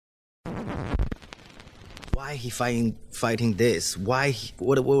Why he fighting this? Why?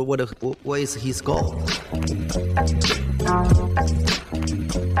 What is his goal? Do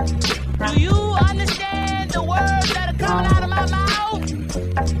you understand the words that are coming out of my mouth?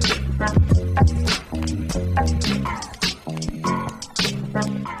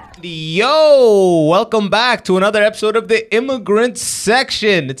 Yo, welcome back to another episode of the Immigrant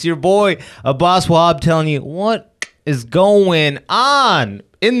Section. It's your boy, Abbas Wahab, telling you what is going on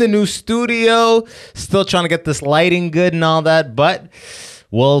in the new studio. Still trying to get this lighting good and all that, but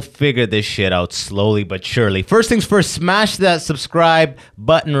we'll figure this shit out slowly but surely. First things first, smash that subscribe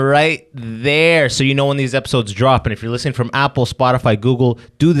button right there so you know when these episodes drop. And if you're listening from Apple, Spotify, Google,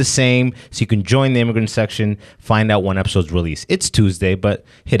 do the same so you can join the Immigrant Section, find out when episodes release. It's Tuesday, but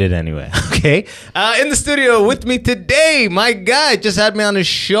hit it anyway, okay? In the studio with me today, my guy just had me on his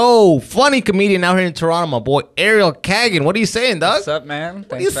show. Funny comedian out here in Toronto, my boy Ariel Kagan. What are you saying, dog? What's up, man?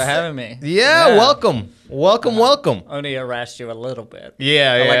 Thanks for having me. Yeah, welcome. Welcome. Only harassed you a little bit. Yeah.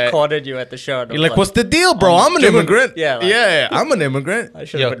 I courted you at the show. You're like, what's the deal, bro? I'm an immigrant. Yeah. I'm an immigrant. I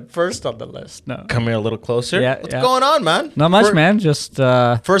should have been first on the list. No. Come here a little closer. Yeah, What's going on, man? Not much, man. Just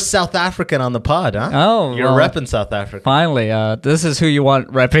First South African on the pod, huh? Oh, You're repping South Africa. Finally, this is who you want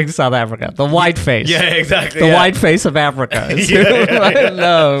repping South Africa. The white face. Yeah, exactly. The white face of Africa.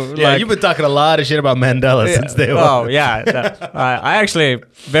 No. Yeah, you've been talking a lot of shit about Mandela since day one. Oh, yeah. I actually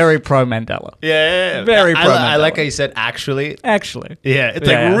very pro Mandela. Yeah. Very pro Mandela. I like how you said actually. Actually. Yeah, it's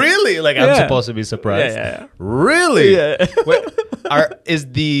really? Like I'm supposed to be surprised. Yeah. Really? Yeah. Wait,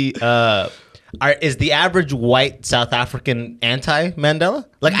 is the average white South African anti-Mandela?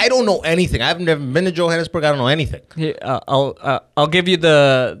 Like I don't know anything. I've never been to Johannesburg. I don't know anything. I'll give you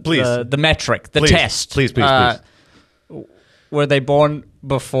the metric, the test. Please. Were they born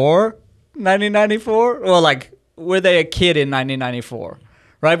before 1994? Or like were they a kid in 1994?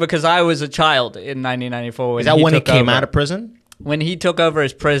 Right, because I was a child in 1994. Is that when he came out of prison? When he took over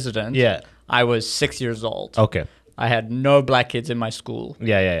as president, Yeah. I was 6 years old. Okay. I had no black kids in my school.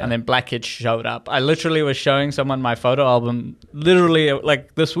 Yeah. And then black kids showed up. I literally was showing someone my photo album literally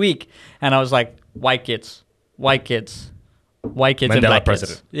like this week. And I was like, white kids Mandela and black kids.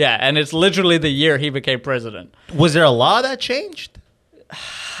 president. Yeah, and it's literally the year he became president. Was there a law that changed?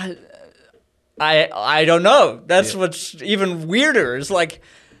 I don't know. That's what's even weirder. It's like,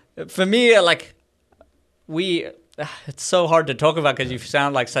 for me, like, it's so hard to talk about because you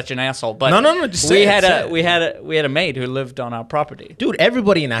sound like such an asshole. But No. Just say we had a maid who lived on our property. Dude,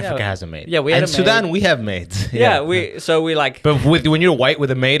 everybody in Africa has a maid. Yeah, we had in a maid. Sudan, we have maids. Yeah, we like. But when you're white with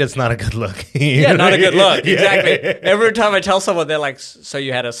a maid, it's not a good look. Yeah, not a good look. Yeah. Exactly. Every time I tell someone, they're like, "So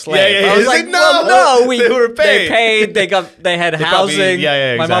you had a slave?" Yeah. I was like, "No, they were paid. They paid. They had housing.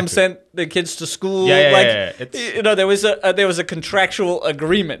 Probably, My mom exactly. sent the kids to school. Yeah. You know, there was a contractual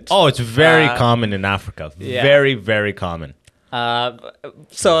agreement. Oh, it's very common in Africa. Yeah. Very, very common. So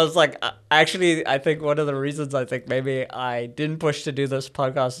I was like, actually, I think one of the reasons I think maybe I didn't push to do this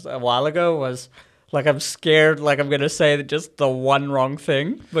podcast a while ago was like I'm scared, like I'm gonna say just the one wrong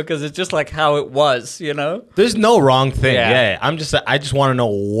thing because it's just like how it was, you know. There's no wrong thing. Yeah. I just want to know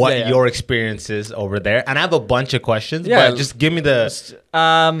what your experience is over there, and I have a bunch of questions. But just give me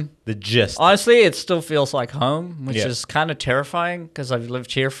the gist. Honestly, it still feels like home, which Yeah. is kind of terrifying because I've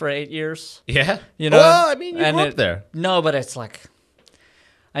lived here for 8 years. Yeah, You know. Well, I mean, you And grew up there. No, but it's like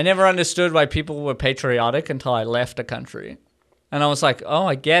I never understood why people were patriotic until I left the country. And I was like, oh,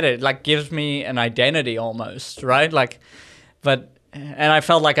 I get it. Like, gives me an identity almost, right? Like, and I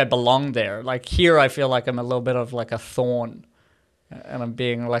felt like I belonged there. Like, here I feel like I'm a little bit of like a thorn. And I'm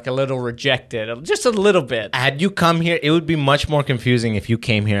being like a little rejected. Just a little bit. Had you come here, it would be much more confusing if you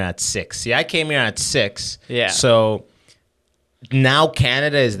came here at 6. See, I came here at 6. Yeah. So now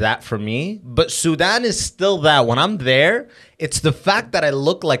Canada is that for me, but Sudan is still that. When I'm there, it's the fact that I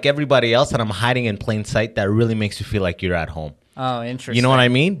look like everybody else and I'm hiding in plain sight that really makes you feel like you're at home. Oh, interesting. You know what I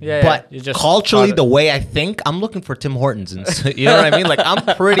mean? Yeah. But You just culturally, caught it. the way I think, I'm looking for Tim Hortons. And you know what I mean? Like, I'm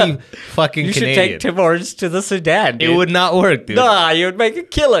pretty fucking You should Canadian. take Tim Hortons to the Sudan, dude. It would not work, dude. Nah, you would make a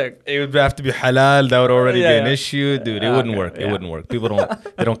killing. It would have to be halal. That would already be an Yeah. issue, dude. It wouldn't work. It yeah. wouldn't work. People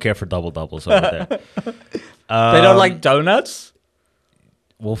don't care for double doubles over there. They don't like donuts?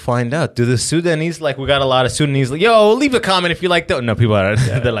 We'll find out. Do the Sudanese we got a lot of Sudanese? Yo, leave a comment if you like that. No, people are.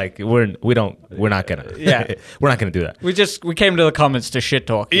 They're like, we're not gonna. Yeah. We're not gonna do that. We came to the comments to shit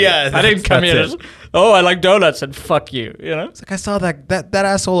talk. you. Yeah, I didn't come here that's to. Oh, I like donuts and fuck you. You know. It's like I saw that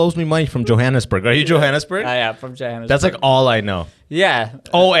asshole owes me money from Johannesburg. Are you Johannesburg? I am from Johannesburg. That's like all I know. Yeah.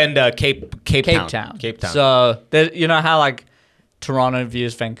 Oh, and Cape Town. Town. Cape Town. So you know how like Toronto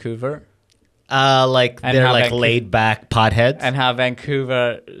views Vancouver. Like And they're how like Vancouver- laid back potheads. And how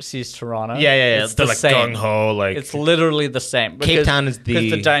Vancouver sees Toronto. yeah. It's They're the like same. gung ho. Like It's literally the same. Cape Town is because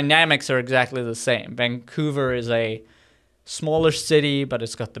the- the dynamics are exactly the same. Vancouver is a smaller city, but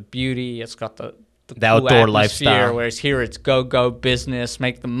it's got the beauty. It's got the cool outdoor atmosphere, lifestyle. Whereas here it's go business,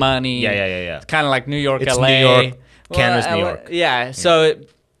 make the money. Yeah. It's kind of like New York, It's LA. New York, Canada's New LA York. Yeah. So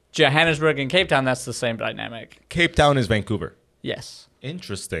Johannesburg and Cape Town, that's the same dynamic. Cape Town is Vancouver. Yes.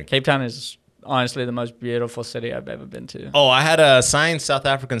 Interesting. Cape Town is honestly the most beautiful city I've ever been to. Oh, I had a South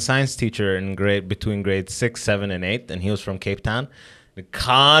African science teacher in between grades 6, 7, and 8, and he was from Cape Town. He'd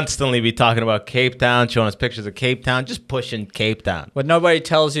constantly be talking about Cape Town, showing us pictures of Cape Town, just pushing Cape Town. What nobody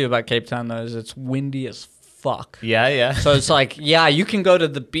tells you about Cape Town, though, is it's windy as fuck. Yeah. So it's like, yeah, you can go to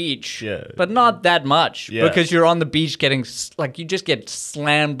the beach, Yeah. but not that much Yeah. because you're on the beach getting, like, you just get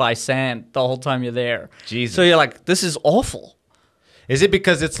slammed by sand the whole time you're there. Jesus. So you're like, this is awful. Is it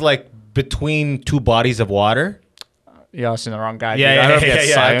because it's like between two bodies of water? You're asking the wrong guy. Yeah, dude. yeah, I don't yeah, get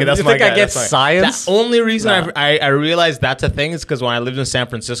yeah. science. Okay, that's you my think guy, I get that's my- science? The only reason No. I realized that's a thing is because when I lived in San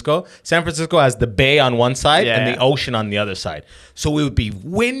Francisco has the bay on one side and Yeah. the ocean on the other side. So it would be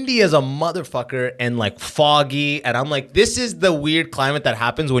windy as a motherfucker and like foggy. And I'm like, this is the weird climate that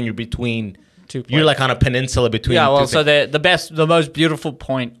happens when you're between. Two You're places. like on a peninsula between. Yeah, well, two so things. the most beautiful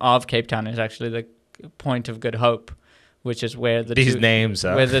point of Cape Town is actually the Point of Good Hope, which is where These names,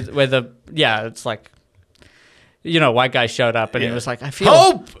 huh? where the it's like, you know, white guy showed up and he Yeah. was like, I feel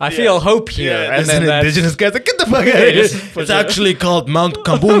Hope! feel hope here, Yeah, and this is then an that's- indigenous guy's like, get the fuck out of here. Just push It's it. actually called Mount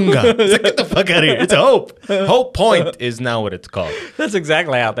Kabunga. It's like, get the fuck out of here. It's Hope. Hope Point is now what it's called. that's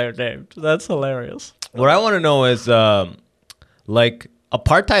exactly how they're named. That's hilarious. What I want to know is, like,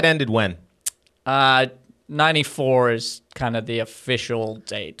 apartheid ended when? 94 is kind of the official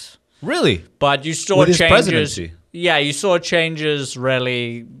date. Really? But you saw With his changes. presidency. Yeah, you saw changes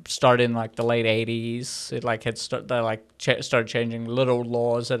really start in like the late 80s. It like started changing little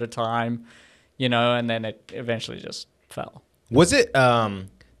laws at a time, you know, and then it eventually just fell. Was it?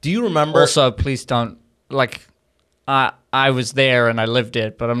 Do you remember? Also, please don't like. I was there and I lived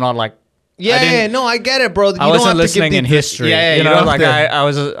it, but I'm not like. no, I get it, bro. You I don't wasn't have to listening give in the- history. Yeah, you know, don't like have to-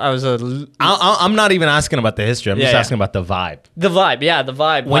 I was a I'm not even asking about the history. I'm just Yeah. asking about the vibe. the vibe. Yeah, the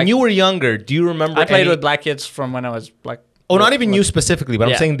vibe. When like, you were younger, do you remember? I played any- with black kids from when I was like. Oh, not even you specifically, but I'm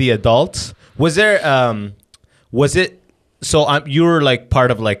Yeah. saying the adults. Was there? Was it? So you were like part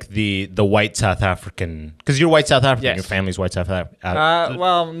of like the white South African, because you're white South African. Yes. Your family's white South African.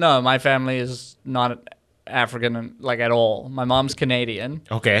 Well, no, my family is not African like at all. My mom's Canadian.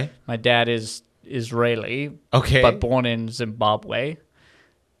 Okay. My dad is Israeli. Okay. But born in Zimbabwe.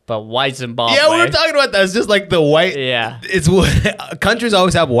 But white Zimbabwe. Yeah, we were talking about that. It's just like the white. Yeah. It's countries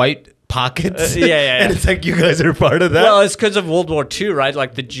always have white pockets. yeah. And it's like you guys are part of that. Well, it's because of World War II, right?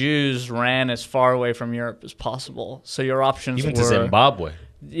 Like the Jews ran as far away from Europe as possible. So your options Even were to Zimbabwe.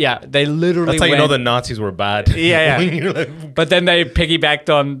 Yeah, they literally That's how you know the went- Nazis were bad. Yeah. When you're like, But then they piggybacked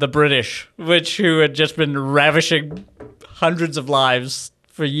on the British, who had just been ravishing hundreds of lives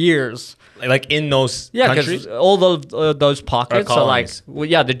for years. like in those Yeah, countries. because all those pockets are like, colonies. well,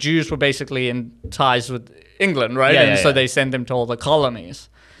 yeah, the Jews were basically in ties with England, right? Yeah, and yeah, so yeah. they sent them to all the colonies.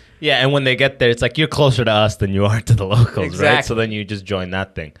 Yeah, and when they get there, it's like you're closer to us than you are to the locals, right? Exactly. So then you just join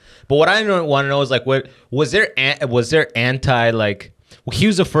that thing. But what I want to know is like, what was there anti like? He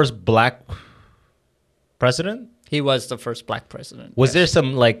was the first black president. He was the first black president. Was there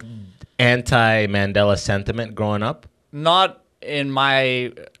some like anti Mandela sentiment growing up? Not in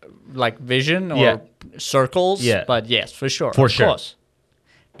my like vision or Yeah. circles, Yeah. but yes, for sure. For of sure. course.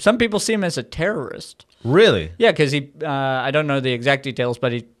 Some people see him as a terrorist. Really? Yeah, because I don't know the exact details,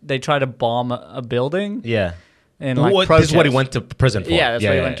 but they tried to bomb a building Yeah. and like This is what he protest. went to prison for. Yeah, that's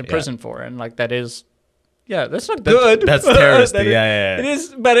what he went to yeah. prison for, and like that is, yeah, that's not good. that's terroristy. That is- Yeah. It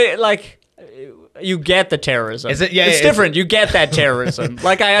is, but it like you get the terrorism. Is it- yeah, it's yeah, different. You get that terrorism.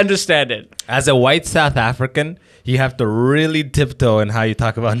 Like I understand it. As a white South African, you have to really tiptoe in how you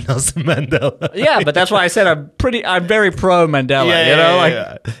talk about Nelson Mandela. Yeah, but that's why I said I'm very pro Mandela. you know,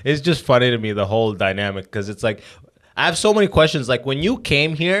 like it's just funny to me, the whole dynamic, because it's like I have so many questions. Like when you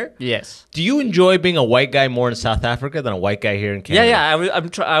came here, yes. do you enjoy being a white guy more in South Africa than a white guy here in Canada?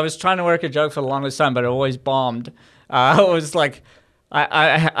 Yeah. I was trying to work a joke for the longest time, but it always bombed. I was like,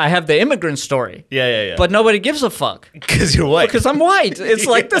 I have the immigrant story. Yeah. But nobody gives a fuck because you're white. because I'm white. It's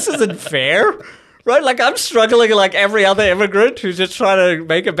like this isn't fair, right? Like I'm struggling like every other immigrant who's just trying to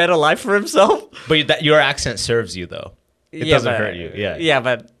make a better life for himself. But your accent serves you though. It doesn't hurt you. Yeah. Yeah,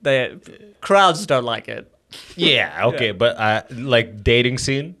 but the crowds don't like it. Yeah. Okay. But like dating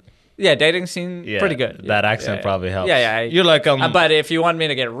scene. Yeah, dating scene, Yeah, pretty good. That Yeah, accent yeah, probably helps. Yeah, yeah. You're like But if you want me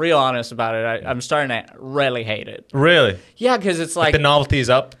to get real honest about it, I'm starting to really hate it. really Yeah, because it's like the novelty's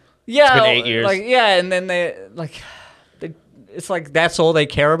up. yeah, been 8 years. Like yeah, and then it's like that's all they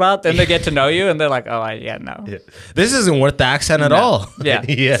care about. Then they get to know you, and they're like, oh, no. Yeah. This isn't worth the accent at No. all. Yeah.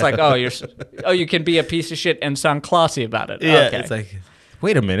 Yeah. It's like, you can be a piece of shit and sound classy about it. Yeah, Okay. it's like,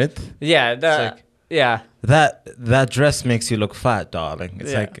 wait a minute. Yeah, like- yeah. That dress makes you look fat, darling.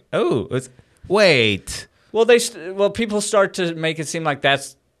 It's Yeah. like, oh, wait. Well, people start to make it seem like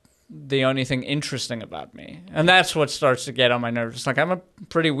that's the only thing interesting about me, and that's what starts to get on my nerves. It's like I'm a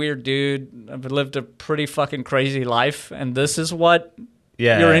pretty weird dude. I've lived a pretty fucking crazy life, and this is what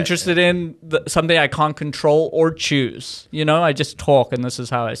you're interested in. Something I can't control or choose. You know, I just talk, and this is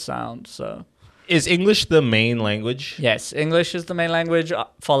how I sound. So. Is English the main language? Yes, English is the main language,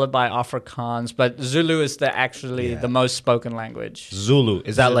 followed by Afrikaans, but Zulu is the most spoken language. Zulu.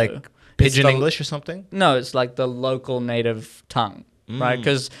 Is that Zulu. like Pidgin the- English or something? No, it's like the local native tongue, right?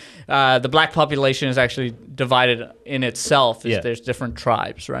 Because the black population is actually divided in itself. Yeah. There's different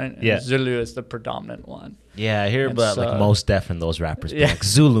tribes, right? And Yeah. Zulu is the predominant one. Yeah, I hear about like so- Mos Def and those rappers. Yeah. Like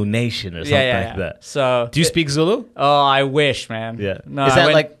Zulu Nation or something like that. So, Do you speak Zulu? Oh, I wish, man. Yeah. No, Is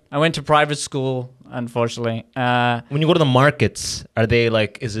that I went to private school, unfortunately. When you go to the markets, are they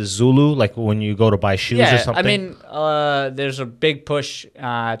like, is it Zulu? Like when you go to buy shoes or something? I mean, there's a big push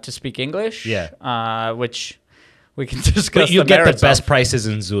to speak English. Yeah. Which we can discuss. But you get the merits best of. prices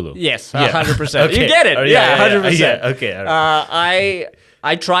in Zulu. Yes, Yeah. 100%. Okay. You get it. Oh, Yeah, 100%. Yeah, okay. All right.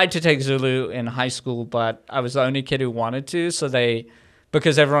 I tried to take Zulu in high school, but I was the only kid who wanted to. So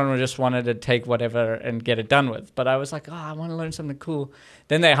because everyone just wanted to take whatever and get it done with. But I was like, I want to learn something cool.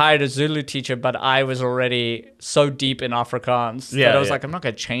 Then they hired a Zulu teacher, but I was already so deep in Afrikaans that I was like, I'm not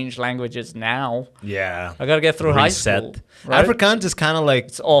going to change languages now. Yeah. I got to get through high Reset. school. Right? Afrikaans is kind of like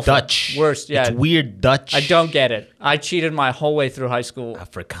It's awful. Dutch. Worst, yeah. It's weird Dutch. I don't get it. I cheated my whole way through high school.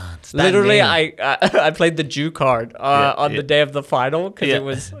 Afrikaans. That Literally, name. I played the Jew card on yeah. the day of the final because Yeah. it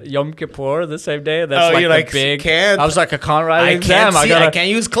was Yom Kippur the same day. That's you're the like, big. can't- I was like, I can't write an I exam. can't see. I can't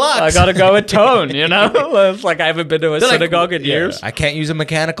use clocks. I gotta go with tone. You know, it's like I haven't been to a They're like, synagogue in yeah, years. I can't use a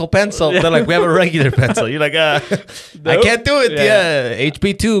mechanical pencil. They're like, we have a regular pencil. You're like, I can't do it. Yeah. Yeah.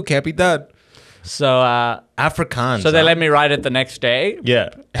 HB2 can't be done. So Afrikaans. they huh? let me write it the next day. Yeah.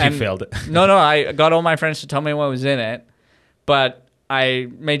 And He failed it. No, I got all my friends to tell me what was in it, but I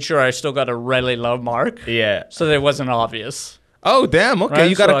made sure I still got a really low mark, Yeah. so that it wasn't obvious. Oh, damn. Okay. Right?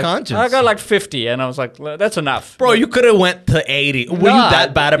 You got So a conscience. I got like 50, and I was like, that's enough. Bro, you could have went to 80. Were you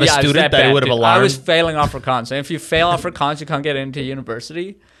that bad of a Yeah, I was student that bad, it would have dude. alarmed? I was failing Afrikaans, and if you fail Afrikaans, you can't get into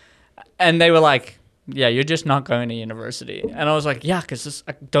university. And they were like, yeah, you're just not going to university. And I was like, yeah, because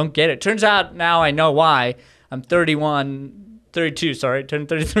I don't get it. Turns out now I know why. I'm 32, sorry, turn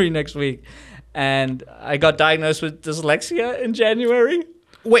 33 next week. And I got diagnosed with dyslexia in January.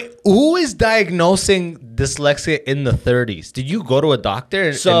 Wait, who is diagnosing dyslexia in the 30s? Did you go to a doctor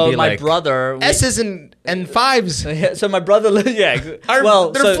and So be my like, brother... S's and 5s? Yeah, so my brother, yeah.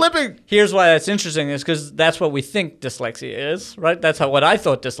 They're flipping. Here's why that's interesting is because that's what we think dyslexia is, right? That's what I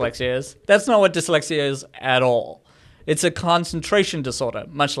thought dyslexia is. That's not what dyslexia is at all. It's a concentration disorder,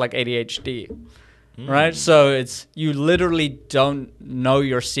 much like ADHD, right? So you literally don't know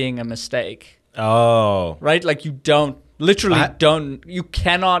you're seeing a mistake, Oh. right? Like you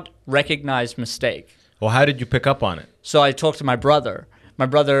cannot recognize mistake. Well, how did you pick up on it? So I talked to my brother.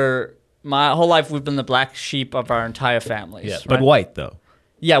 My whole life we've been the black sheep of our entire families. Yeah, right? but white though.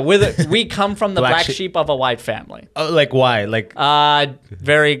 Yeah, we come from the black sheep of a white family. Oh, like why? Like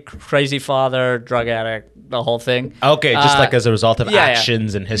Very crazy father, drug addict, the whole thing. okay, just like as a result of yeah.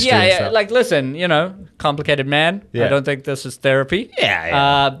 actions and history. Yeah, and yeah. stuff. Like, listen, complicated man. Yeah. I don't think this is therapy. Yeah,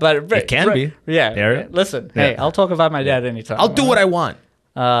 yeah. But It can be. Yeah. Ariel. Listen, Yeah. hey, I'll talk about my dad anytime. I'll do what I want.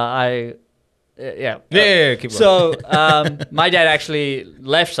 Yeah. Yeah, keep going. So my dad actually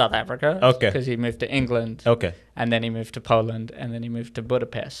left South Africa. Okay. Because he moved to England. Okay. And then he moved to Poland, and then he moved to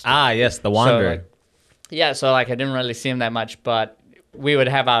Budapest. Yes, the wanderer. So I didn't really see him that much, but we would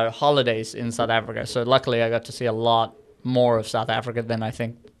have our holidays in South Africa. So luckily I got to see a lot more of South Africa than I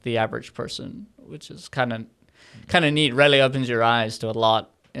think the average person, which is kind of neat. Really opens your eyes to a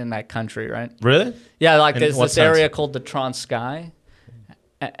lot in that country, right? Really? Yeah, like In there's what this sense? area called the Transkei,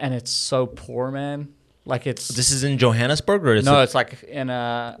 and it's so poor, man. Like it's This is in Johannesburg or is no, it it's like in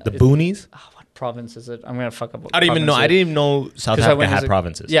the boonies? what province is it? I'm gonna fuck up. What I didn't even know. province I it- didn't even know South 'cause I Africa went had as a-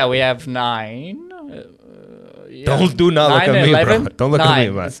 provinces. Yeah, we have 9. Don't do not look 9 at and me, bro. 11? Don't look at me,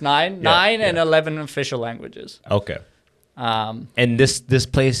 9. man. It's 9, Yeah, 9 and yeah. 11 official languages. Okay. And this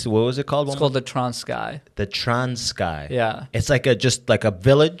place, what was it called? It's called the Transkei. The Transkei. Yeah. It's like just like a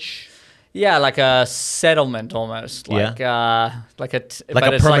village. Yeah, like a settlement almost. Like like a Like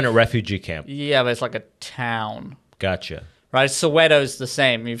a permanent refugee camp. Yeah, but it's like a town. Gotcha. Right, Soweto's the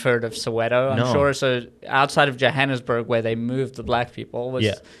same. You've heard of Soweto, I'm No. sure. So outside of Johannesburg, where they moved the black people, was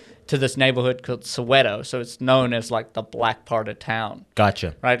to this neighborhood called Soweto. So it's known as like the black part of town.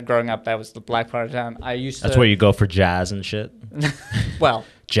 Gotcha. Right, growing up, that was the black part of town. That's where you go for jazz and shit. Well,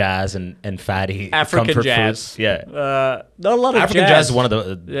 Jazz and fatty African comfort jazz. foods. Yeah. not a lot of African jazz is one of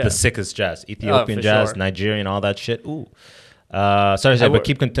the Yeah. sickest jazz. Ethiopian for jazz, sure. Nigerian, all that shit. Ooh. Sorry, but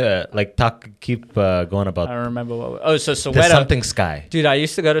keep going about. I don't remember what. Oh, so Soweto. There's something sky. Dude, I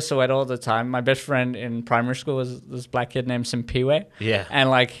used to go to Soweto all the time. My best friend in primary school was this black kid named Simpiwe. Yeah. And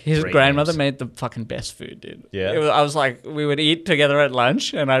like his Great grandmother names. made the fucking best food, dude. Yeah. I was like, we would eat together at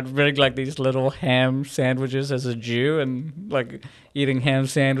lunch, and I'd bring like these little ham sandwiches as a Jew, and like eating ham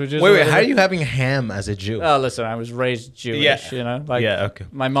sandwiches. Wait, how are you having ham as a Jew? Oh, listen, I was raised Jewish, Yeah. you know? Like, Yeah, okay.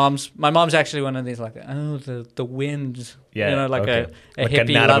 My mom's actually one of these, like, oh, the wind. Yeah, You know, like okay. a Like a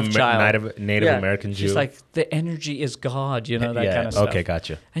hippie love child. Native American Jew. She's like, the energy is God, you know, that kind of stuff. Okay,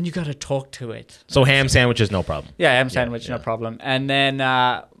 gotcha. And you got to talk to it. So ham sandwiches, no problem. Yeah, ham sandwich, no problem. And then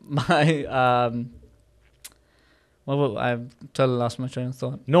my I totally lost my train of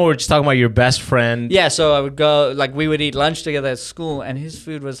thought. No, we're just talking about your best friend. Yeah, so I would go, like, we would eat lunch together at school, and his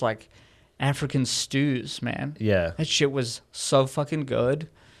food was like African stews, man. Yeah. That shit was so fucking good.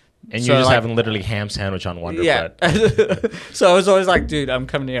 And So, you're just like- having literally ham sandwich on Wonder Yeah. Bread. So I was always like, dude, I'm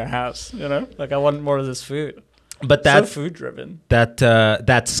coming to your house, you know? Like, I want more of this food. But So that food driven.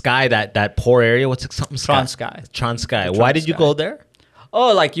 that sky, that poor area, what's it, something sky? Transkei. Transkei. The Why did you Transkei. go there?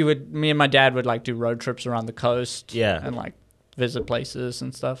 Oh, like me and my dad would like do road trips around the coast. Yeah. And like visit places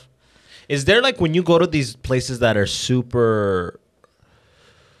and stuff. Is there like when you go to these places that are super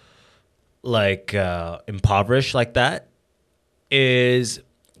like impoverished like that,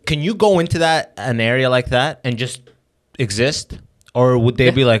 can you go into an area like that and just exist? Or would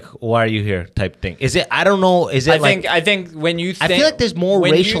they be like, why are you here type thing? Is it, I don't know, is it I think when you think, I feel like there's more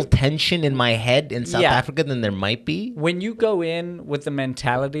when racial you- tension in my head in South Yeah. Africa than there might be. When you go in with the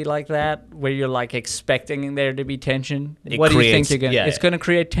mentality like that, where you're like expecting there to be tension, It what do you think creates- you're gonna? yeah, it's yeah. gonna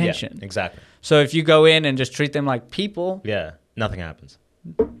create tension. Yeah, exactly. So if you go in and just treat them like people, Yeah, nothing happens.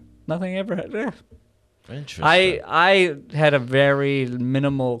 nothing ever. Yeah. Interesting. I had a very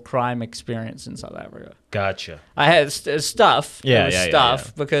minimal crime experience in South Africa. Gotcha. I had stuff. Yeah, There was yeah, yeah, stuff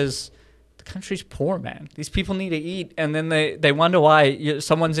yeah. because the country's poor, man. These people need to eat, and then they wonder why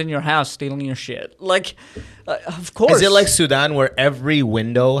someone's in your house stealing your shit. Like, of course. Is it like Sudan where every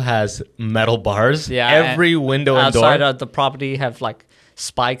window has metal bars? Yeah, Every and window and door? outside of the property have like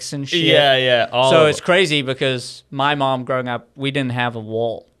spikes and shit. Yeah, yeah. So it's crazy because my mom growing up, we didn't have a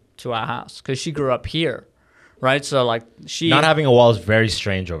wall to our house because she grew up here, right? So like not having a wall is very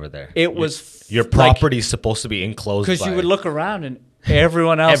strange over there. It was Your property is supposed to be enclosed because by you would look around and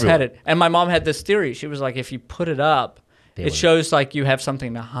everyone else Everyone. had it. And my mom had this theory. She was like, if you put it up, it would- shows like you have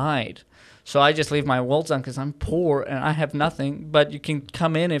something to hide. So I just leave my walls on because I'm poor and I have nothing. But you can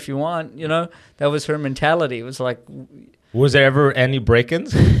come in if you want. You know, that was her mentality. It was like, Was there ever any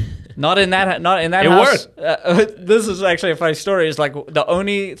break-ins? not in that It house. This is actually a funny story. It's like the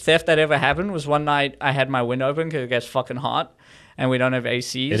only theft that ever happened was one night I had my window open because it gets fucking hot and we don't have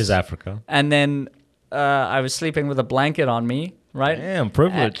ACs. It is Africa. And then I was sleeping with a blanket on me, right? Damn,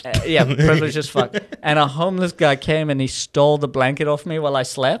 privileged. Yeah, privileged as fuck. And a homeless guy came and he stole the blanket off me while I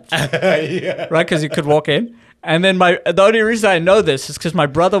slept. Right, because he could walk in. And then the only reason I know this is because my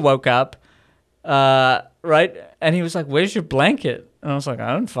brother woke up, right? And he was like, "Where's your blanket?" And I was like,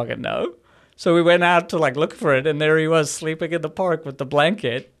 "I don't fucking know." So we went out to like look for it, and there he was sleeping in the park with the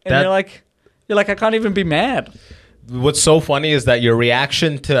blanket. And That- you're like, I can't even be mad. What's so funny is that your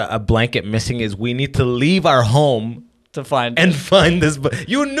reaction to a blanket missing is we need to leave our home To find and find this.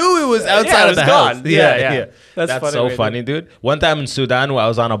 You knew it was outside yeah, it of was the gone. house. Yeah. That's That's so funny, funny, dude. One time in Sudan, where I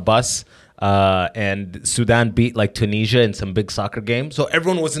was on a bus, and Sudan beat like Tunisia in some big soccer game. So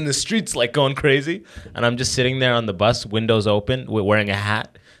everyone was in the streets like going crazy, and I'm just sitting there on the bus, windows open, wearing a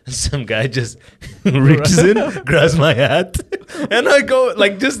hat. And some guy just reaches in, grabs my hat, and I go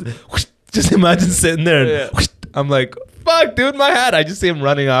like just imagine sitting there. And Yeah. I'm like, fuck, dude, my hat. I just see him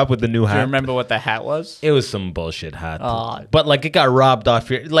running off with the new Do hat. you remember what the hat was? It was some bullshit hat. Aw. But like it got robbed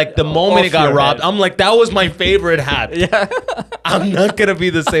off your like the moment Off it got your robbed, head. I'm like, that was my favorite hat. Yeah. I'm not gonna be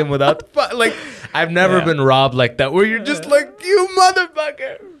the same without the like I've never Yeah. been robbed like that where you're just like, you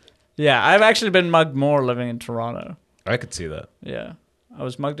motherfucker. Yeah, I've actually been mugged more living in Toronto. I could see that. Yeah. I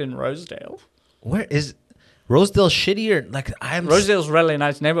was mugged in Rosedale. Where is Rosedale's shittier. Like Rosedale's a really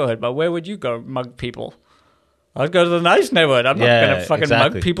nice neighborhood, but where would you go mug people? I'd go to the nice neighborhood. I'm not gonna fucking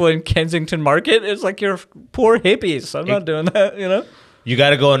mug people in Kensington Market. It's like you're poor hippies. I'm not doing that, you know? You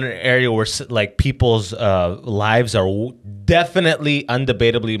got to go in an area where like people's lives are definitely,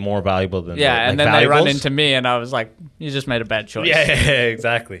 undebatably more valuable than and then they run into me, and I was like, "You just made a bad choice." Yeah,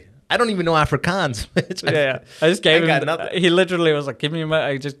 exactly. I don't even know Afrikaans. I just gave him. nothing. He literally was like, "Give me my."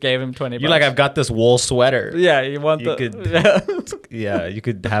 I just gave him $20. You're like, I've got this wool sweater. Yeah, you want You could, you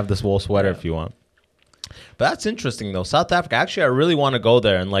could have this wool sweater if you want. But that's interesting though. South Africa. Actually, I really want to go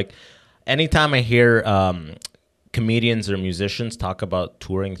there. And like, anytime I hear comedians or musicians talk about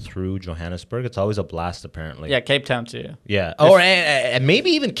touring through Johannesburg, it's always a blast. Apparently. Yeah, Cape Town too. Yeah. And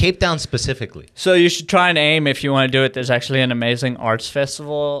maybe even Cape Town specifically. So you should try and aim if you want to do it. There's actually an amazing arts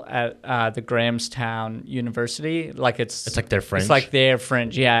festival at the Grahamstown University. Like it's like their fringe. It's like their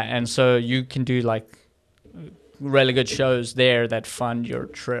fringe, yeah. And so you can do like really good shows there that fund your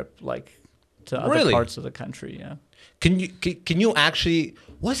trip, like to other parts of the country. Yeah. Can you actually?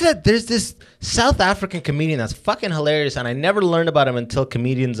 What's that? There's this South African comedian that's fucking hilarious, and I never learned about him until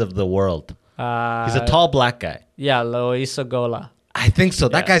Comedians of the World. He's a tall black guy. Yeah, Loisa Gola. I think so.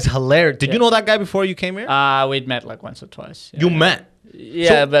 That guy's hilarious. Did you know that guy before you came here? We'd met like once or twice. Yeah. You met?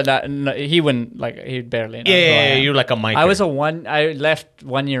 Yeah, but no, he wouldn't like. He'd barely know. Yeah, you're like a mic. I left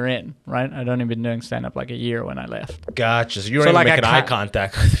 1 year in, right? I'd only been doing stand up like a year when I left. Gotcha. So you were like making eye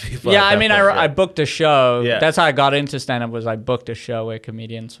contact with people. Yeah, I mean, I booked a show. Yeah. That's how I got into stand up. Was I booked a show where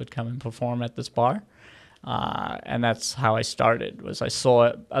comedians would come and perform at this bar. And that's how I started. Was I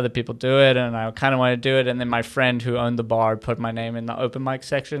saw other people do it, and I kind of wanted to do it. And then my friend who owned the bar put my name in the open mic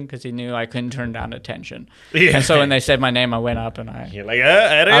section because he knew I couldn't turn down attention. Yeah. And so when they said my name, I went up and You're like,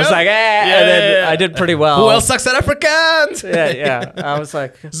 Ariel? I was like, and then I did pretty well. Who else sucks at Afrikaans? Yeah. I was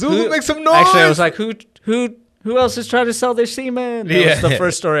like, Zulu, make some noise. Actually, I was like, who else is trying to sell their semen? That was the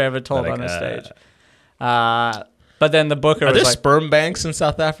first story I ever told on a stage. But then the booker was there like, sperm banks in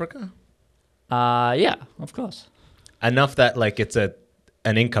South Africa? Yeah, of course. Enough that like it's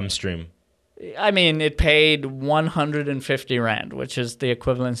an income stream. I mean, it paid 150 rand, which is the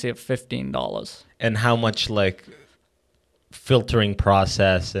equivalency of $15. And how much like filtering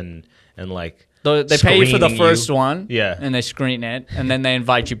process and like they pay you for the first one, yeah, and they screen it, and then they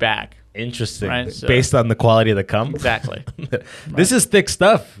invite you back. Interesting. Right, so based on the quality of the cum? Exactly. This is thick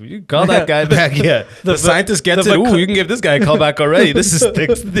stuff. You call that guy back. Yeah. The scientist gets it. Ooh, you can give this guy a call back already. This is thick.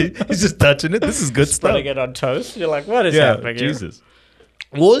 He's just touching it. This is good stuff. Putting it on toast. You're like, what is happening here? Jesus.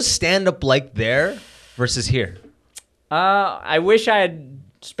 What was stand-up like there versus here? I wish I had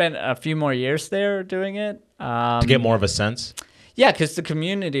spent a few more years there doing it. To get more of a sense? Yeah, because the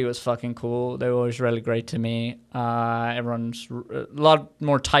community was fucking cool. They were always really great to me. Everyone's a lot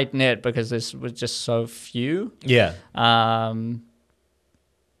more tight-knit because this was just so few. Yeah. But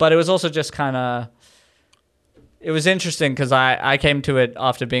it was also just kind of... It was interesting because I came to it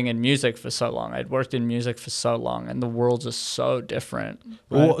after being in music for so long. I'd worked in music for so long, and the world's just so different.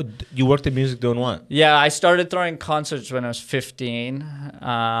 Right? Well, you worked in music doing what? Yeah, I started throwing concerts when I was 15.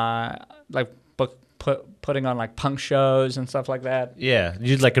 Putting on like punk shows and stuff like that. Yeah,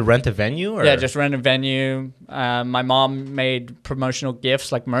 you'd like rent a venue, or just rent a venue. My mom made promotional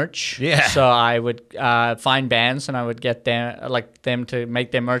gifts like merch. Yeah, so I would find bands and I would get them to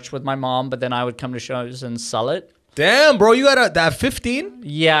make their merch with my mom, but then I would come to shows and sell it. Damn, bro, you got that 15?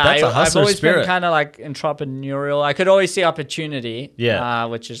 Yeah, that's a hustler I've always spirit. been kind of like entrepreneurial. I could always see opportunity. Yeah,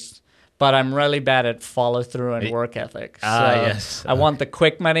 But I'm really bad at follow through and work ethic. So yes. I want the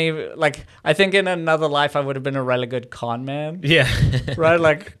quick money. Like, I think in another life I would have been a really good con man. Yeah. Right?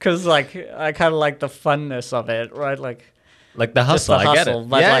 Like, because like I kind of like the funness of it, right? Like the hustle. I get it.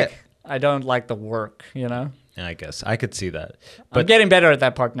 But like, I don't like the work, you know? Yeah, I guess I could see that. But I'm getting better at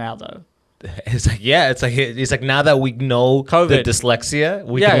that part now, though. It's like now that we know COVID. the dyslexia,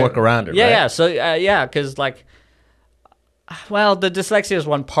 we can work around it. Yeah, right? yeah. So because like. Well, the dyslexia is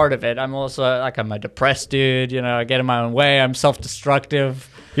one part of it. I'm also I'm a depressed dude. You know, I get in my own way. I'm self-destructive.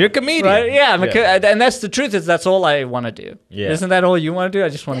 You're a comedian, right? Yeah, and that's the truth. Is that's all I want to do. Yeah. Isn't that all you want to do? I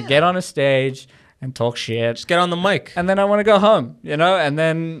just want to get on a stage and talk shit. Just get on the mic, and then I want to go home. You know, and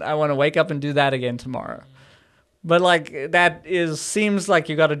then I want to wake up and do that again tomorrow. But like seems like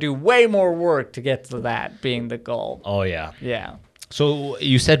you got to do way more work to get to that being the goal. Oh yeah, yeah. So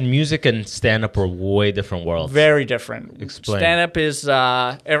you said music and stand-up are way different worlds. Very different. Explain. Stand-up is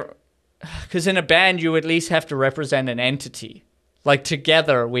because in a band you at least have to represent an entity. Like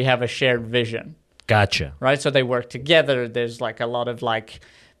together we have a shared vision. Gotcha. Right? So they work together. There's like a lot of like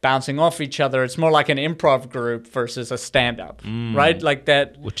bouncing off each other. It's more like an improv group versus a stand-up, right? Like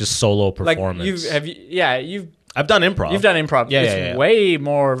that. Which is solo Like performance. I've done improv. You've done improv. Yeah, It's yeah. way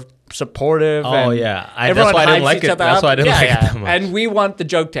more supportive. Oh, and yeah. everyone That's why I didn't hypes like each it. other That's up. why I didn't like it that much. And we want the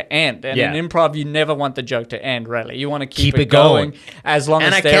joke to end. And Yeah. in improv, you never want the joke to end, really. You want to Keep keep it going. as long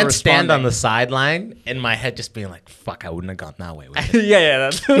And as I they're can't stand on responding. the sideline in my head just being like, fuck, I wouldn't have gone that way with it. yeah,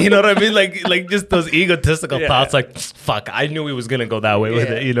 that's You know what I mean? Like just those egotistical Yeah. thoughts like, fuck, I knew he was going to go that way with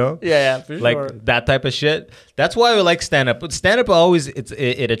Yeah. it, you know? yeah, for Like sure. that type of shit. That's why I like stand up. But stand up always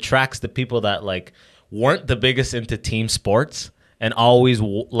it attracts the people that like weren't the biggest into team sports and always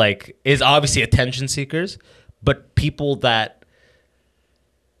like is obviously attention seekers, but people that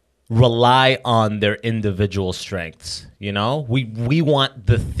rely on their individual strengths, you know? We want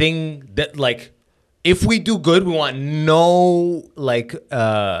the thing that like if we do good, we want no like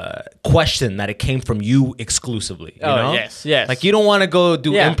question that it came from you exclusively. You know? yes. Like you don't want to go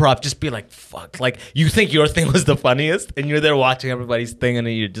do Yeah. improv, just be like, fuck. Like you think your thing was the funniest and you're there watching everybody's thing and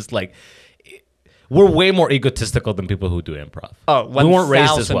you're just like, we're way more egotistical than people who do improv. Oh, we weren't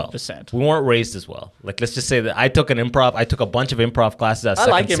raised as well. 1000%. We weren't raised as well. Like let's just say that I took a bunch of improv classes at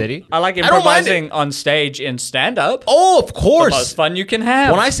Second City. I like don't mind it. improvising on stage in stand-up. Oh, of The course. most fun you can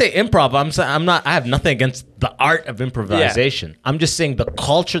have. When I say improv, I have nothing against the art of improvisation. I'm just saying the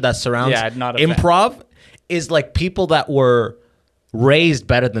culture that surrounds Yeah, not a fan. improv is like people that were raised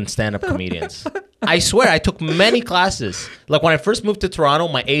better than stand-up comedians. I swear, I took many classes. Like when I first moved to Toronto,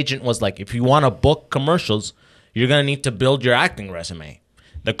 my agent was like, if you want to book commercials, you're going to need to build your acting resume.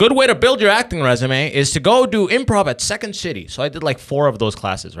 The good way to build your acting resume is to go do improv at Second City. So I did like 4 of those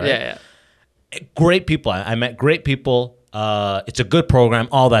classes, right? yeah. Great people. I met great people. It's a good program,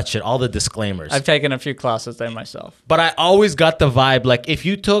 all that shit, all the disclaimers. I've taken a few classes there myself. But I always got the vibe, like if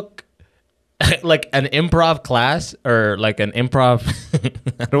you took like an improv class or like an improv,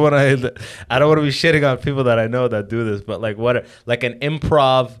 I don't want to be shitting on people that I know that do this, but like like an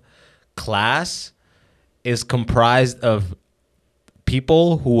improv class is comprised of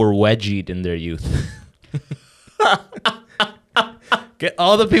people who were wedgied in their youth. Get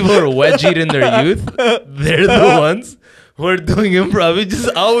all the people who are wedgied in their youth, they're the ones who are doing improv. It just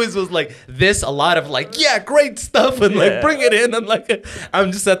always was like this, a lot of like, yeah, great stuff, and like bring it in. And like,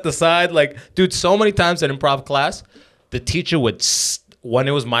 I'm just at the side, like, dude, so many times in improv class, the teacher would, when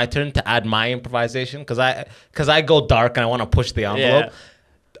it was my turn to add my improvisation, because I go dark and I want to push the envelope. Yeah.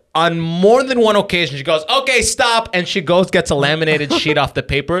 On more than one occasion, she goes, okay, stop. And she gets a laminated sheet off the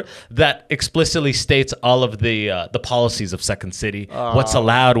paper that explicitly states all of the policies of Second City. What's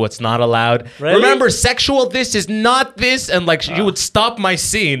allowed, what's not allowed. Really? Remember, sexual this is not this. And like, you would stop my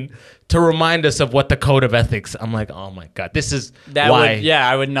scene to remind us of what the code of ethics. I'm like, oh my God, this is why.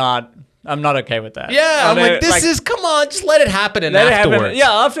 I would not. I'm not okay with that. Yeah, I'm like, this is, come on, just let it happen. And Let it happen. afterwards. Yeah,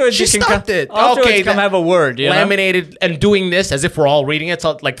 afterwards She you can stopped come, it. Afterwards Okay, come that- have a word. You know? Laminated and doing this as if we're all reading it. It's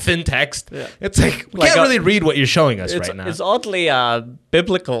all like thin text. Yeah. It's like, we Like can't a- really read what you're showing us It's, right now. it's oddly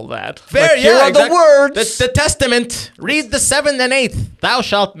biblical that. Fair, Like, here yeah, are exactly. the words. The Testament. Read the 7th and 8th. Thou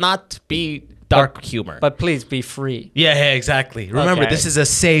shalt not be dark humor. But please be free. yeah, exactly. Remember, Okay. this is a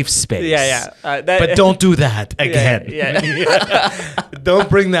safe space. Yeah. But don't do that again. Yeah. Don't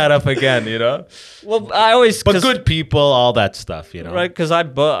bring that up again, you know? Well, I always. But good people, all that stuff, you know? Right, because I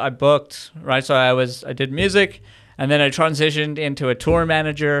booked, right? So I did music, and then I transitioned into a tour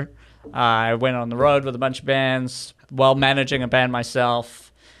manager. I went on the road with a bunch of bands while managing a band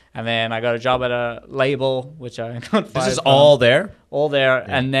myself, and then I got a job at a label, which I got This fired is from. all there? All there,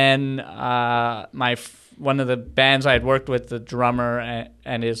 and then one of the bands I had worked with, the drummer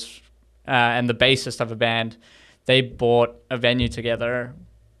and his and the bassist of a band, they bought a venue together,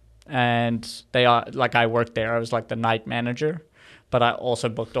 and they are like, I worked there. I was like the night manager, but I also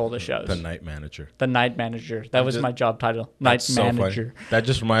booked all the shows. The night manager. The night manager. That was just- my job title. Night That's so funny. manager. That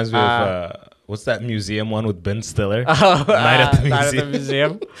just reminds me of what's that museum one with Ben Stiller? Night at the Night at the museum.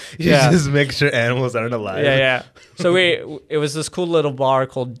 museum. You Yeah. just make sure animals aren't alive. Yeah. So it was this cool little bar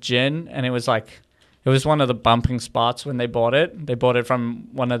called Gin, and it was one of the bumping spots when they bought it. They bought it from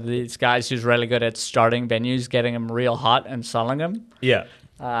one of these guys who's really good at starting venues, getting them real hot and selling them. Yeah.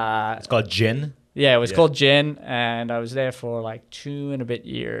 It's called Gin. Yeah, it was Yeah. called Gin, and I was there for like 2 and a bit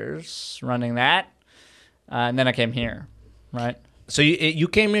years running that. And then I came here, right? So you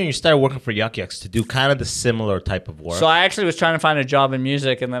came here and you started working for Yuck Yucks to do kind of the similar type of work. So I actually was trying to find a job in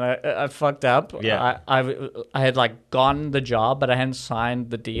music, and then I fucked up. Yeah. I had like gotten the job, but I hadn't signed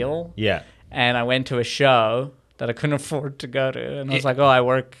the deal. yeah. And I went to a show that I couldn't afford to go to, and I was like, "Oh, I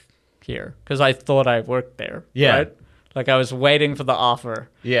work here," because I thought I worked there. Yeah. Right? Like I was waiting for the offer,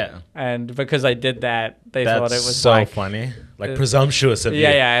 Yeah. and because I did that, they That's thought it was so like funny. Like presumptuous of you.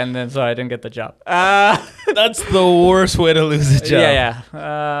 yeah, and then so I didn't get the job. That's the worst way to lose a job. Yeah.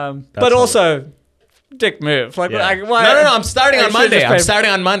 But also, dick move. Like, Yeah. why? No. I'm starting I on should've Monday. just I'm paid-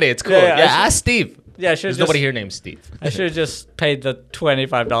 starting on Monday. It's cool. Yeah, Yeah, I should- ask Steve. Yeah, I should There's just. nobody here named Steve. I should have just paid the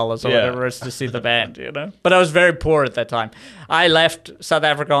 $25 or Yeah. whatever it is to see the band, you know? But I was very poor at that time. I left South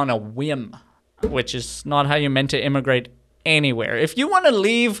Africa on a whim, which is not how you're meant to immigrate anywhere. If you want to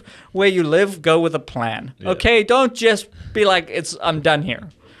leave where you live, go with a plan. Yeah. Okay? Don't just be like, I'm done here.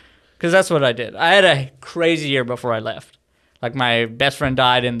 Because that's what I did. I had a crazy year before I left. Like, my best friend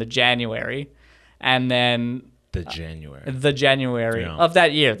died in the January. And then The January. the January Yeah. of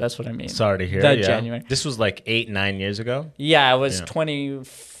that year. That's what I mean. Sorry to hear. The Yeah. January. This was like 8-9 years ago. Yeah, I was Yeah.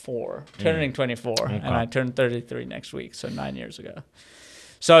 24, turning 24, and Okay. I turned 33 next week, so 9 years ago.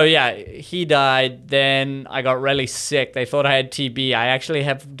 So yeah, he died. Then I got really sick. They thought I had TB. I actually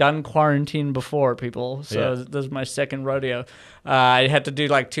have done quarantine before, people. So Yeah. this is my second rodeo. I had to do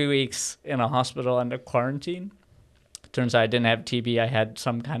like 2 weeks in a hospital under quarantine. Turns out I didn't have TB. I had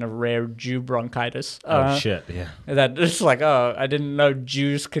some kind of rare Jew bronchitis. Oh shit! Yeah. That it's like, I didn't know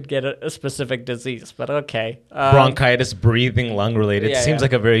Jews could get a specific disease, but okay. Bronchitis, breathing, lung related. yeah, Seems yeah.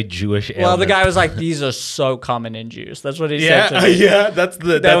 like a very Jewish ailment. Well, the guy was like, "These are so common in Jews." That's what he Yeah, said to me. yeah. That's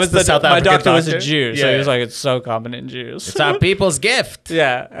the South my African doctor was a Jew, so Yeah. he was like, "It's so common in Jews." "It's our people's gift."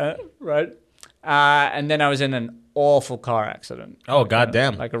 yeah, right. And then I was in an awful car accident. Oh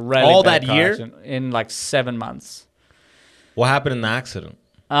goddamn! Like a really all bad that car year. accident in like 7 months. What happened in the accident?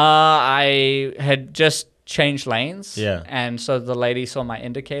 I had just changed lanes. Yeah. And so the lady saw my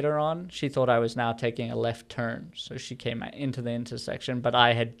indicator on. She thought I was now taking a left turn. So she came into the intersection, but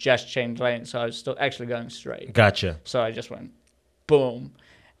I had just changed lanes. So I was still actually going straight. Gotcha. So I just went boom,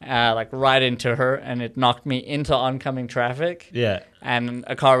 like right into her, and it knocked me into oncoming traffic. Yeah. And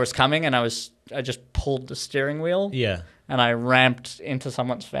a car was coming, and I just pulled the steering wheel. Yeah. And I ramped into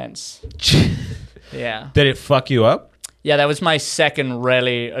someone's fence. Yeah. Did it fuck you up? Yeah, that was my second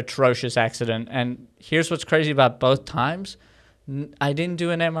really atrocious accident. And here's what's crazy about both times. I didn't do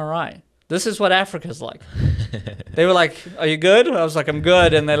an MRI. This is what Africa's like. They were like, "Are you good?" I was like, "I'm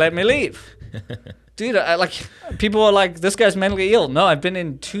good." And they let me leave. Dude, people are like, "This guy's mentally ill." No, I've been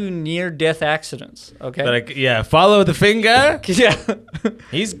in 2 near-death accidents. Okay. Like, yeah, follow the finger. Yeah.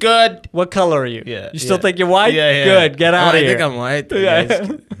 He's good. What color are you? Yeah. You still yeah. think you're white? Yeah. Good. Get out I of here. think I'm white. Yeah.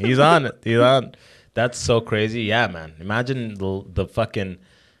 He's on it. He's on. That's so crazy. Yeah, man. Imagine the fucking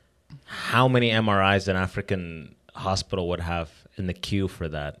how many MRIs an African hospital would have in the queue for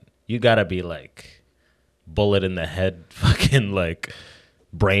that. You gotta be like bullet in the head, fucking like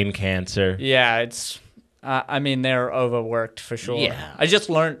brain cancer. Yeah, it's. I mean, they're overworked for sure. Yeah. I just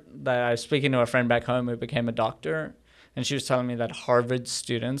learned that I was speaking to a friend back home who became a doctor, and she was telling me that Harvard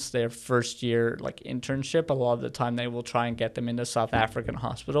students, their first year like internship, a lot of the time they will try and get them into South African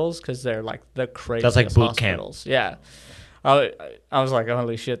hospitals because they're like the craziest. That's like boot camp. hospitals. Yeah. I was like,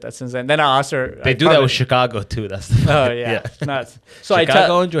 holy shit, that's insane. Then I asked her. They do that with Chicago too. That's the Oh yeah, nuts. So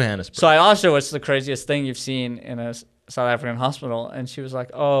Chicago and Johannesburg. So I asked her, what's the craziest thing you've seen in a South African hospital? And she was like,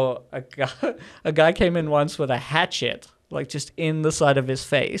 oh, a guy came in once with a hatchet, like just in the side of his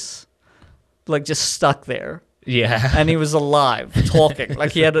face, like just stuck there. Yeah. And he was alive, talking,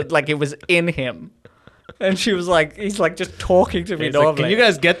 like he had, like it was in him. And she was like, he's like just talking to me It's like, normally. can you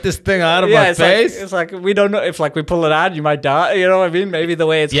guys get this thing out of yeah, my it's face? Like, it's like we don't know if like we pull it out, you might die. You know what I mean? Maybe the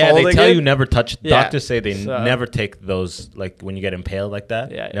way it's yeah, holding they tell it. you never touch. Yeah. Doctors say they So- never take those, like when you get impaled like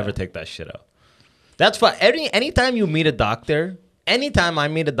that. Yeah, never yeah. take that shit out. That's fine. Anytime you meet a doctor, anytime I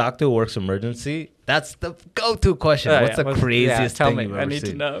meet a doctor who works emergency, that's the go-to question. Yeah, What's yeah. the craziest tell thing me. you've I ever need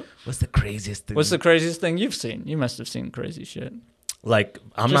seen? to know. What's the craziest thing? What's the craziest thing you've seen? You must have seen crazy shit. Like,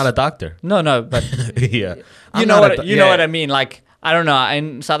 I'm Just- not a doctor. No, but Yeah. you I'm know not what a you know what I mean. Like, I don't know.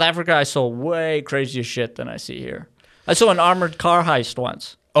 In South Africa, I saw way crazier shit than I see here. I saw an armored car heist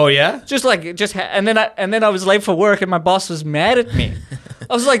once. Oh yeah. And then I was late for work, and my boss was mad at me.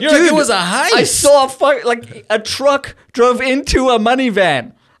 I was like, You're dude, like, it was a heist. I saw a truck drove into a money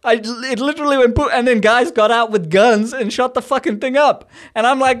van. It literally went boom, and then guys got out with guns and shot the fucking thing up. And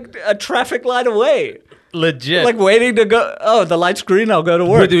I'm like a traffic light away, Legit. like waiting to go. Oh, the light's green. I'll go to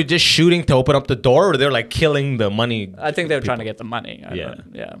were work. they just shooting to open up the door, or they're like killing the money? I think they were trying to get the money. Yeah.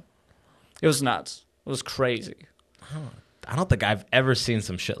 Yeah. It was nuts. It was crazy. I don't think I've ever seen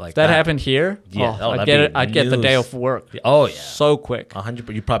some shit like That that. happened here. Yeah. Oh, I'd that'd get be it. I'd get the day news. off work. Oh yeah. So quick. 100.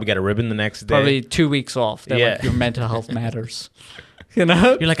 You probably get a ribbon the next day. Probably 2 weeks off. They're Yeah. like, your mental health matters. You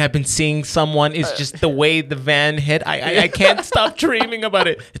know? You're like, I've been seeing someone. It's just the way the van hit. I can't stop dreaming about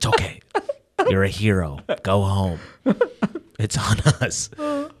it. It's okay. You're a hero. Go home. It's on us.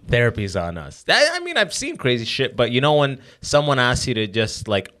 Therapy's on us. I mean, I've seen crazy shit, but you know when someone asks you to just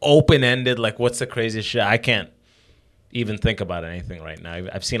like open-ended, like what's the craziest shit? I can't even think about anything right now.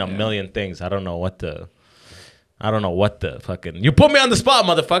 I've seen a million things. I don't know what the fucking. You put me on the spot,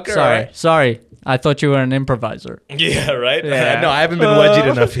 motherfucker. Sorry. I thought you were an improviser. Yeah, right. Yeah. No, I haven't been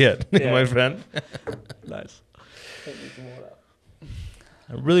wedgied enough yet, my friend. Nice.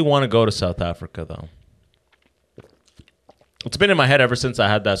 I really want to go to South Africa though. It's been in my head ever since I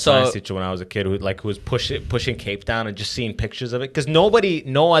had that science teacher when I was a kid who was pushing Cape Town and just seeing pictures of it, because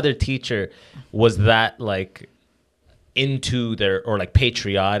no other teacher was that like into their or like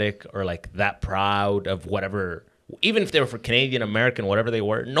patriotic or like that proud of whatever, even if they were for Canadian American, whatever they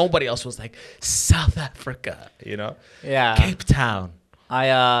were. Nobody else was like South Africa, you know? Yeah. Cape Town.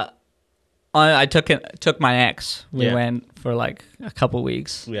 I took my ex. We went for like a couple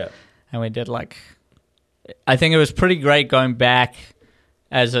weeks. Yeah. And we did like, I think it was pretty great going back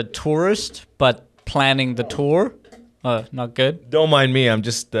as a tourist, but planning the tour. Not good. Don't mind me. I'm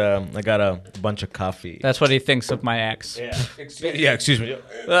just, I got a bunch of coffee. That's what he thinks of my ex. Yeah. Excuse me.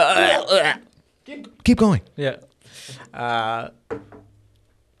 Keep going. Yeah.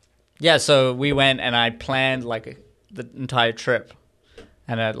 Yeah, so we went and I planned like the entire trip.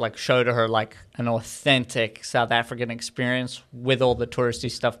 And I like showed her like an authentic South African experience with all the touristy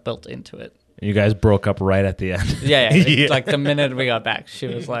stuff built into it. You guys broke up right at the end. Yeah. Like the minute we got back, she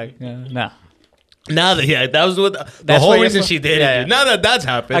was like, no. Now that that was what the whole reason she dated you. Now that that's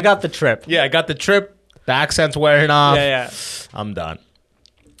happened, I got the trip. Yeah, I got the trip. The accent's wearing off. Yeah. I'm done.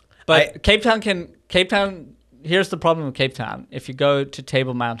 But Cape Town. Here's the problem with Cape Town. If you go to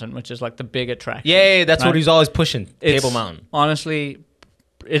Table Mountain, which is like the big attraction. Yeah, that's what he's always pushing. Table Mountain. Honestly,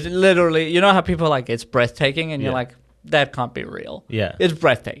 it's literally, you know how people are like, it's breathtaking, and you're like, that can't be real. Yeah. It's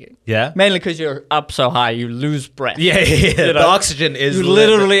breathtaking. Yeah. Mainly because you're up so high, you lose breath. Yeah. You know? The oxygen is. You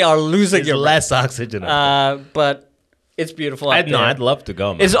literally are losing your less breath. oxygen. But it's beautiful. I'd love to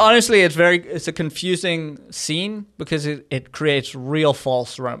go, man. It's honestly, it's a confusing scene because it creates real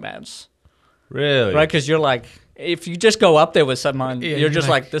false romance. Really? Right? Because you're like, if you just go up there with someone, you're just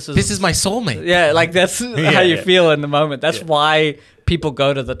like, this is my soulmate. Yeah, like that's how you feel in the moment. That's why people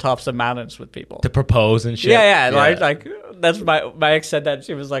go to the tops of mountains with people to propose and shit. Yeah. Like that's my ex said that.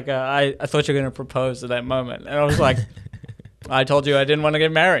 She was like, I thought you were gonna propose at that moment, and I was like, I told you I didn't want to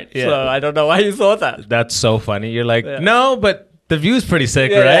get married, so I don't know why you thought that. That's so funny. You're like, no, but the view's pretty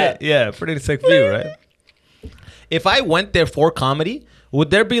sick, right? Yeah, pretty sick view, right? If I went there for comedy,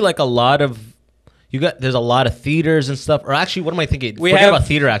 would there be like a lot of there's a lot of theaters and stuff, or actually, what am I thinking? Forget about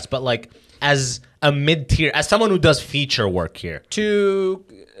theater acts, but like as a mid-tier, as someone who does feature work here.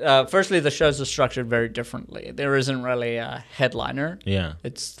 Firstly, the shows are structured very differently. There isn't really a headliner. Yeah.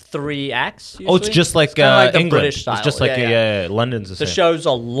 It's 3 acts usually. Oh, it's just like, like the England. British style. It's just like, London's the same. The shows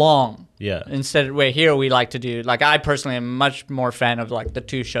are long. Yeah. Instead, here we like to do, like I personally am much more fan of like the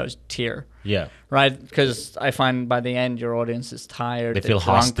 2 shows tier. Yeah. Right? Because I find by the end your audience is tired. They feel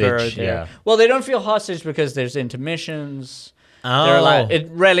drunker, hostage. Yeah. Well, they don't feel hostage because there's intermissions. Oh. It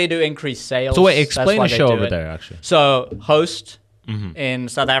really do increase sales. So wait, explain the show over there, actually. So host, in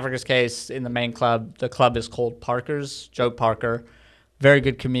South Africa's case, in the main club, the club is called Parker's, Joe Parker. Very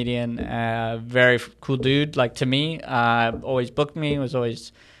good comedian, very cool dude. Like to me, always booked me, was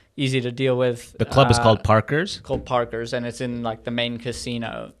always easy to deal with. The club is called Parker's? Called Parker's, and it's in like the main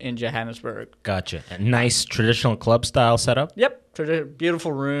casino in Johannesburg. Gotcha. A nice traditional club style setup? Yep.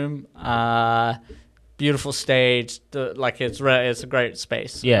 Beautiful room. Beautiful stage, it's a great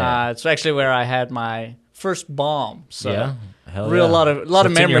space. Yeah, it's actually where I had my first bomb. So a lot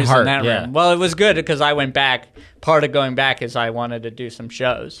of memories in that yeah. room. Well, it was good because I went back. Part of going back is I wanted to do some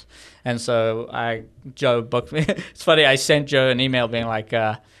shows, and so Joe booked me. It's funny. I sent Joe an email being like,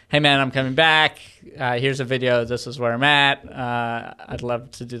 "Hey man, I'm coming back. Here's a video. This is where I'm at. I'd love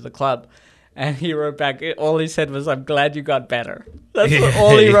to do the club." And he wrote back, all he said was, "I'm glad you got better." That's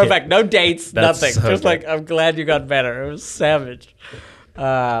all he wrote back. No dates, nothing. So just good. Like, "I'm glad you got better." It was savage.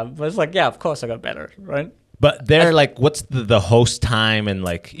 But it's like, yeah, of course I got better, right? But they're like, what's the host time? And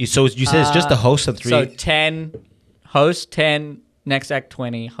like, so you said it's just the host of 3? So 10, host 10, next act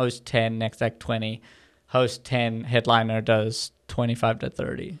 20, host 10, next act 20, host 10, headliner does 25 to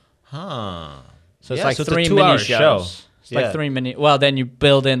 30. Huh. So it's like so 3 it's a mini 2-hour shows. show. It's like 3 minute. Well, then you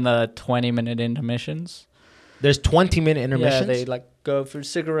build in the 20-minute intermissions. There's 20-minute intermissions? Yeah, they like go for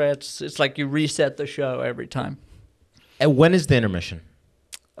cigarettes. It's like you reset the show every time. And when is the intermission?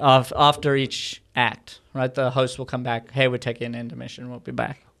 After each act, right? The host will come back. "Hey, we're taking an intermission. We'll be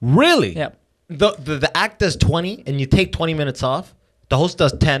back." Really? Yep. The act does 20 and you take 20 minutes off The host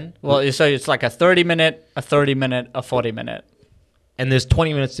does 10. Well, so it's like a 30-minute, a 30-minute, a 40-minute. And there's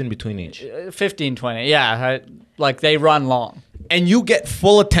 20 minutes in between each. 15, 20. Yeah. Like they run long. And you get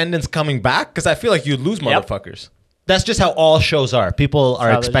full attendance coming back? Because I feel like you lose motherfuckers. That's just how all shows are. People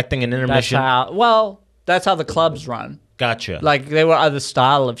are expecting an intermission. That's how the clubs run. Gotcha. Like there were other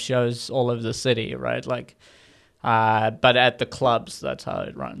style of shows all over the city, right? Like, but at the clubs, that's how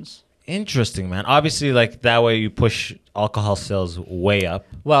it runs. Interesting, man. Obviously, like that way you push alcohol sales way up.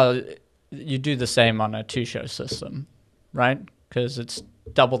 Well, you do the same on a 2-show system, right? Because it's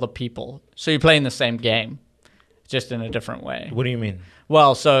double the people. So you're playing the same game, just in a different way. What do you mean?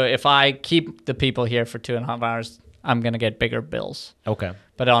 Well, so if I keep the people here for 2.5 hours, I'm going to get bigger bills. Okay.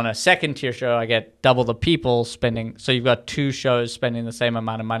 But on a second-tier show, I get double the people spending. So you've got 2 shows spending the same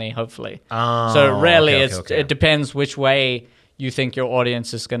amount of money, hopefully. Oh, so really, okay. it depends which way you think your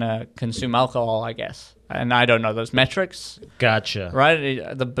audience is going to consume alcohol, I guess. And I don't know those metrics. Gotcha.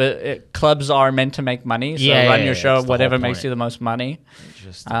 Right? Clubs are meant to make money. So run your show, whatever makes you the most money.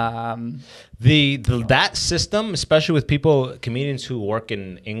 Interesting. That system, especially with comedians who work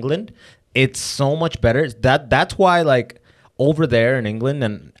in England, it's so much better. That's why, like, over there in England,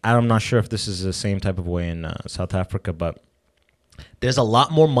 and I'm not sure if this is the same type of way in South Africa, but there's a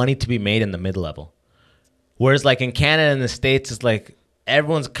lot more money to be made in the mid-level. Whereas, like, in Canada and the States, it's like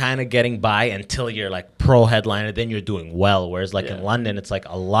everyone's kind of getting by until you're, like, pro headliner, then you're doing well. Whereas, like, in London, it's like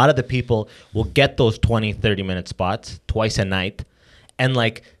a lot of the people will get those 20, 30-minute spots twice a night, and,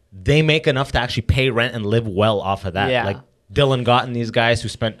 like, they make enough to actually pay rent and live well off of that. Yeah. Like, Dylan Gotten, these guys who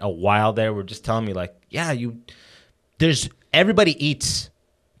spent a while there were just telling me, like, everybody eats.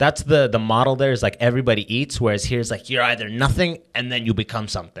 That's the model there is like everybody eats, whereas here's like you're either nothing and then you become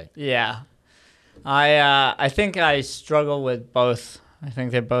something. Yeah. I think I struggle with both. I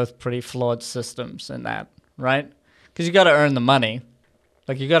think they're both pretty flawed systems in that, right? Because you got to earn the money.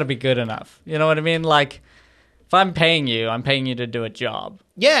 Like you got to be good enough. You know what I mean? Like if I'm paying you to do a job.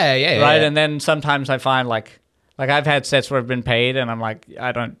 Yeah. Right? And then sometimes I find like I've had sets where I've been paid and I'm like,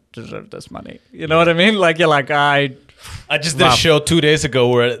 I don't deserve this money. You know what I mean? Like you're like, I just did a show 2 days ago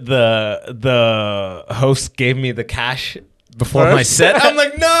where the host gave me the cash before my set. I'm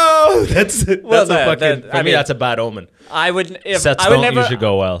like, no, that's a bad omen. I would usually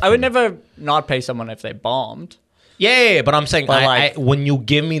go well. I would never not pay someone if they bombed. Yeah, but I'm saying But when you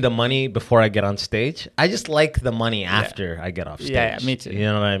give me the money before I get on stage, I just like the money after I get off stage. Yeah, me too. You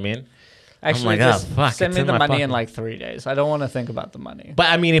know what I mean? Actually, just send me the money in like 3 days. I don't want to think about the money.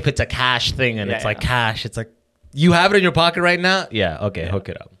 But I mean, if it's a cash thing and it's like cash, it's like, you have it in your pocket right now? Yeah, okay, hook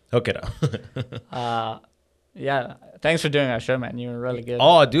it up. Yeah, thanks for doing our show, man. You were really good.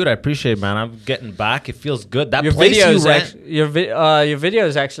 Oh, dude, I appreciate it, man. I'm getting back. It feels good. That your place videos, you rent. your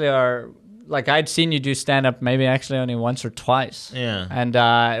videos actually are, like, I'd seen you do stand-up maybe actually only once or twice. Yeah. And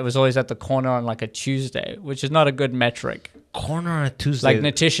it was always at the corner on like a Tuesday, which is not a good metric. Corner on a Tuesday. Like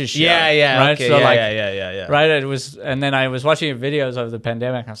Natisha's show. Yeah, right? okay. So yeah. Right, it was, and then I was watching your videos over the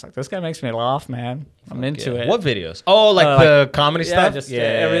pandemic. I was like, this guy makes me laugh, man. I'm into it. What videos? Oh, like the comedy stuff?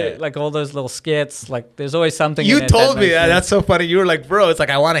 Like all those little skits. Like there's always something. You in it told me that. That's so funny. You were like, bro, it's like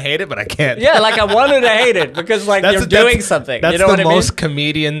I want to hate it, but I can't. Yeah, like I wanted to hate it because like you're doing something. That's you know what I mean? most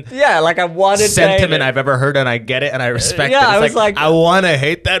comedian. Yeah, like I wanted sentiment I've ever heard, and I get it, and I respect it. Yeah, it's I was like, I want to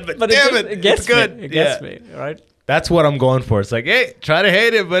hate that, but damn it gets it's good. Me. It gets me, right? That's what I'm going for. It's like, hey, try to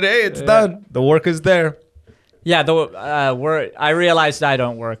hate it, but hey, it's done. The work is there. Yeah, I realized I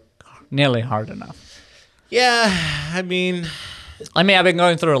don't work nearly hard enough. Yeah, I mean, I've been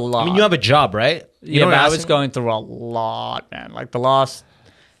going through a lot. I mean, you have a job, right? I was going through a lot, man. Like the last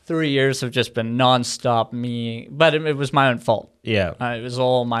 3 years have just been nonstop but it was my own fault. Yeah. It was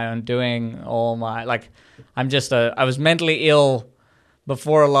all my own doing, I was mentally ill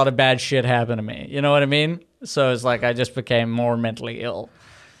before a lot of bad shit happened to me. You know what I mean? So it's like I just became more mentally ill.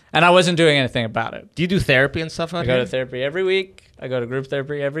 And I wasn't doing anything about it. Do you do therapy and stuff out here? I go to therapy every week. I go to group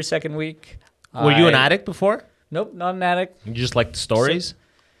therapy every second week. Were you an addict before? Nope, not an addict. You just like the stories?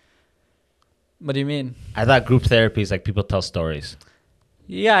 What do you mean? I thought group therapy is like people tell stories.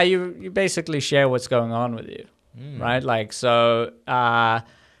 Yeah, you basically share what's going on with you, right? Like, so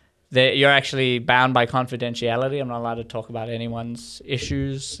you're actually bound by confidentiality. I'm not allowed to talk about anyone's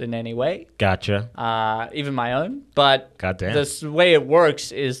issues in any way. Gotcha. Even my own. But the way it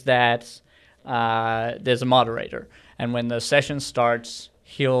works is that there's a moderator. And when the session starts,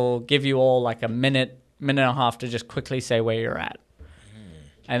 he'll give you all like a minute and a half to just quickly say where you're at.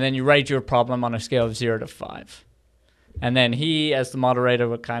 And then you rate your problem on a scale of 0 to 5. And then he, as the moderator,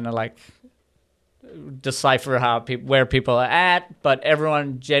 would kind of like decipher where people are at. But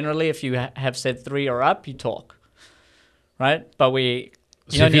everyone generally, if you have said 3 or up, you talk. right? But we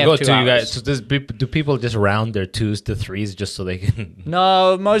So if only you have go 2 to you hours. guys, so do people just round their 2s to 3s just so they can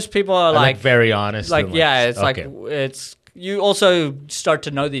No, most people are like like very honest? like and, yeah, it's okay. like it's you also start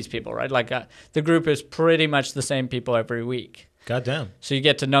to know these people, right? Like the group is pretty much the same people every week. Goddamn. So you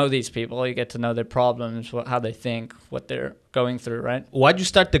get to know these people, you get to know their problems, how they think, what they're going through, right? Why'd you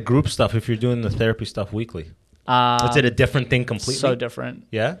start the group stuff if you're doing the therapy stuff weekly? Is it a different thing completely? So different.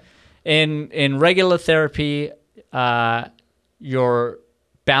 Yeah. In regular therapy, you're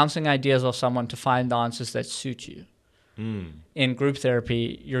bouncing ideas off someone to find the answers that suit you. In group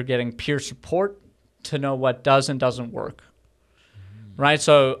therapy, you're getting peer support to know what does and doesn't work. Right?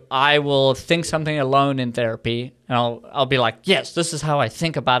 So I will think something alone in therapy, and I'll be like, yes, this is how I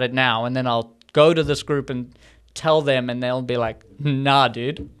think about it now. And then I'll go to this group and tell them, and they'll be like, nah,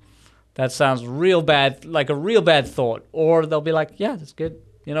 dude, that sounds real bad, like a real bad thought. Or they'll be like, yeah, that's good.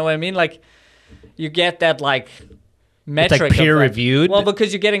 You know what I mean? Like, you get that, like, metric. It's like peer of, reviewed? Well,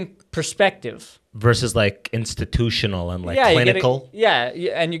 because you're getting perspective. Versus like institutional and like you're clinical.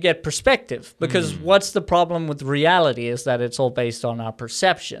 and you get perspective. Because what's the problem with reality is that it's all based on our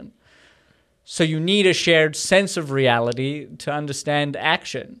perception. So you need a shared sense of reality to understand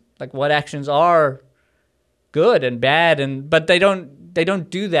action. Like, what actions are good and bad, but they don't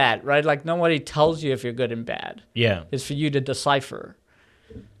do that, right? Like, nobody tells you if you're good and bad. Yeah. It's for you to decipher.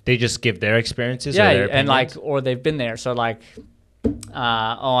 They just give their experiences. Yeah, or their and like, opinions? or they've been there. So like,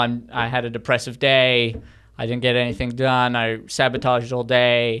 I had a depressive day. I didn't get anything done. I sabotaged all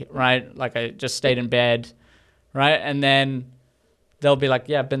day, right? Like, I just stayed in bed, right? And then they'll be like,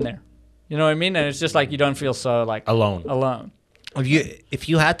 yeah, I've been there. You know what I mean? And it's just like, you don't feel so like alone. If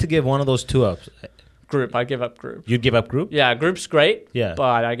you had to give one of those 2 up, Group, I give up group. you'd give up group? Yeah, group's great. Yeah.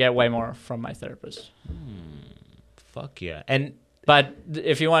 But I get way more from my therapist. Fuck yeah. And But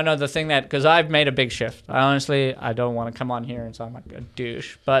if you want to know the thing that, because I've made a big shift. I don't want to come on here and sound like a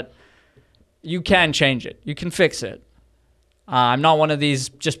douche, but you can change it. You can fix it. I'm not one of these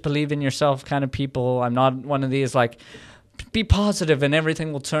just believe in yourself kind of people. I'm not one of these like be positive and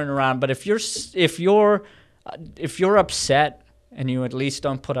everything will turn around. But if you're upset and you at least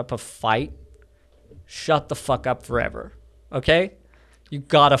don't put up a fight, shut the fuck up forever. Okay? You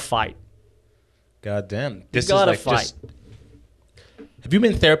gotta fight. goddamn, this You gotta is like fight. just. Have you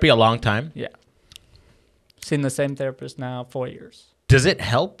been in therapy a long time? Yeah. Seen the same therapist now 4 years. Does it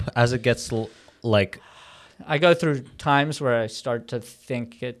help as it gets like? I go through times where I start to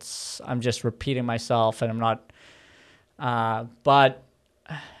think I'm just repeating myself and I'm not. But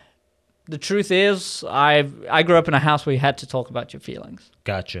the truth is, I grew up in a house where you had to talk about your feelings.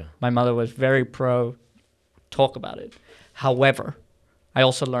 Gotcha. My mother was very pro talk about it. However, I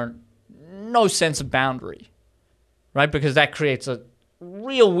also learned no sense of boundary, right? Because that creates a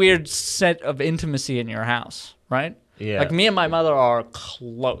real weird set of intimacy in your house, right? Yeah. Like me and my mother are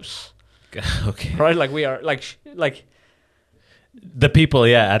close, Okay. right? Like we are like The people,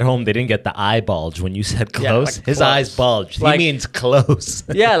 at home, they didn't get the eye bulge when you said close. like His close. eyes bulged. Like- he means close.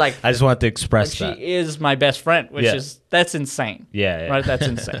 yeah, like I just wanted to like express she that. is my best friend, which Yeah. that's insane. Yeah. Right, that's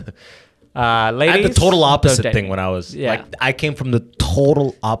insane. I Ladies, had the total don't opposite date thing me. when I was Yeah. like, I came from the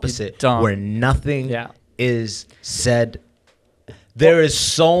total opposite don't. where nothing Yeah. is said. There is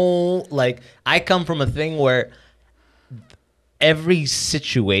so like I come from a thing where every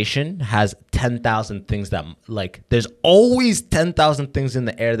situation has 10,000 things that like there's always 10,000 things in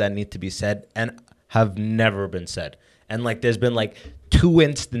the air that need to be said and have never been said. And like there's been like 2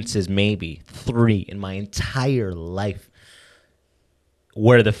 instances, maybe 3 in my entire life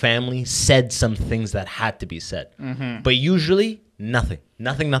where the family said some things that had to be said. But usually nothing.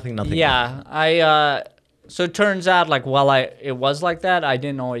 Nothing. Yeah, so it turns out like while it was like that, I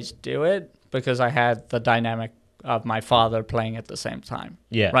didn't always do it because I had the dynamic of my father playing at the same time.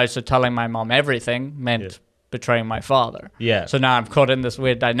 Yeah. Right. So telling my mom everything meant betraying my father. Yeah. So now I'm caught in this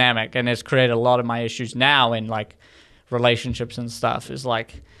weird dynamic, and it's created a lot of my issues now in like relationships and stuff. Is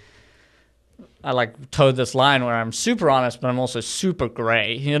like I like towed this line where I'm super honest, but I'm also super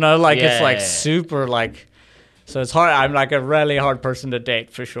gray. You know, like it's like Yeah. super like. So it's hard. I'm like a really hard person to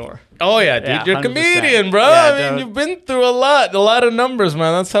date for sure. Oh yeah, dude, Yeah, you're a 100%. comedian, bro. Yeah, I mean, dude. you've been through a lot of numbers,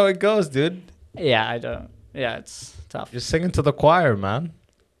 man. That's how it goes, dude. Yeah, I don't. Yeah, it's tough. You're singing to the choir, man.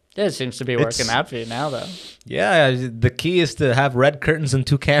 Yeah, it seems to be working out for you now, though. Yeah, the key is to have red curtains and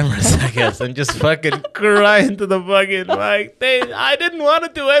 2 cameras, I guess, and just fucking cry into the fucking mic. I didn't want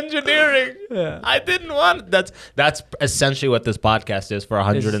to do engineering. Yeah. I didn't want. That's essentially what this podcast is for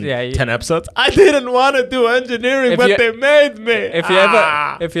 110 yeah, episodes. I didn't want to do engineering, If but you- they made me. If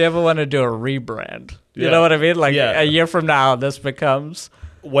you ever want to do a rebrand, you Yeah. know what I mean? Like Yeah. a year from now, this becomes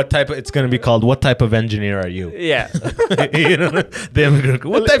what type of, it's going to be called, what type of engineer are you? Yeah. You know, the immigrant,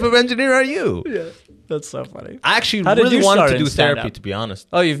 what type of engineer are you? Yeah. That's so funny. I actually How did really you wanted start to in do therapy, stand-up? to be honest.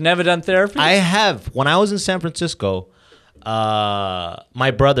 Oh, you've never done therapy? I have. When I was in San Francisco,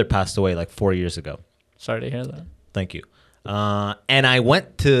 my brother passed away like 4 years ago. Sorry to hear that. Thank you. And I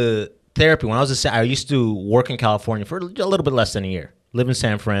went to therapy when I was I used to work in California for a little bit less than a year. Live in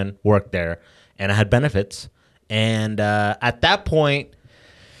San Fran, work there, and I had benefits. And at that point,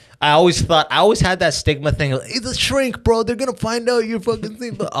 I always had that stigma thing. Like, it's a shrink, bro. They're gonna find out your fucking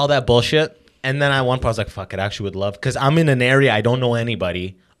thing, all that bullshit. And then at one point I was like, fuck it, I actually would love, because I'm in an area I don't know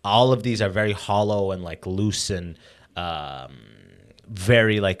anybody. All of these are very hollow and like loose and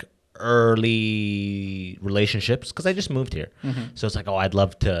very like early relationships, because I just moved here. So it's like, oh, I'd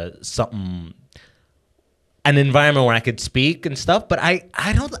love to an environment where I could speak and stuff. But I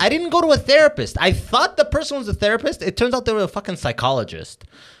didn't go to a therapist. I thought the person was a therapist. It turns out they were a fucking psychologist.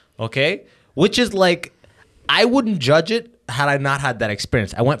 Okay? Which is like, I wouldn't judge it had I not had that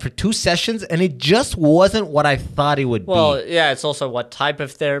experience. I went for 2 sessions and it just wasn't what I thought it would be. Well, yeah, it's also what type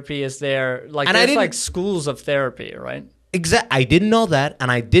of therapy is there. Like, And there's like schools of therapy, right? I didn't know that,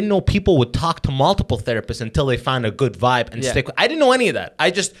 and I didn't know people would talk to multiple therapists until they found a good vibe and stick with. I didn't know any of that.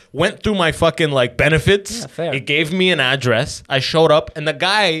 I just went through my fucking like benefits. Yeah, fair. It gave me an address. I showed up, and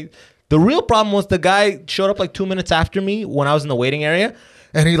the real problem was the guy showed up like 2 minutes after me when I was in the waiting area.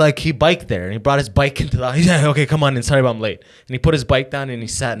 And he biked there, and he brought his bike into the. He's like, okay, come on in. Sorry, I'm late. And he put his bike down, and he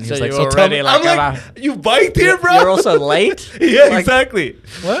sat, and he was like, "So tell me." Like, I'm like, "You biked here, bro?" You're also late. Yeah, Like, exactly.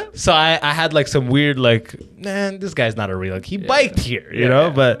 What? So I had like some weird like, man, this guy's not a real. Like, he biked here, you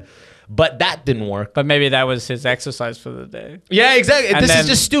know, but that didn't work. But maybe that was his exercise for the day. Yeah, exactly. And This then- is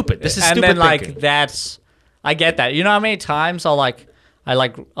just stupid. This is and stupid then like thinking. I get that. You know how many times I'm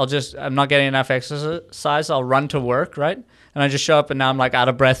not getting enough exercise. I'll run to work, right? And I just show up and now I'm like out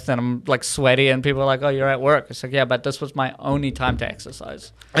of breath and I'm like sweaty and people are like, oh, you're at work. It's like, yeah, but this was my only time to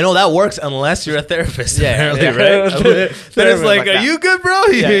exercise. I know that works unless you're a therapist. Yeah, apparently, yeah. right? Then it's like, are that. you good, bro?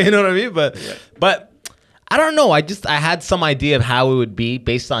 Yeah. You know what I mean? But I don't know. I had some idea of how it would be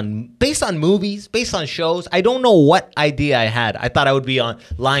based on movies, based on shows. I don't know what idea I had. I thought I would be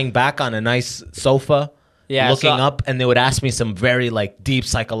lying back on a nice sofa, looking up, and they would ask me some very like deep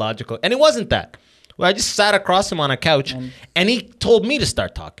psychological, and it wasn't that. Well, I just sat across him on a couch, and he told me to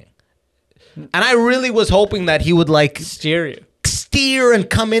start talking. And I really was hoping that he would like steer and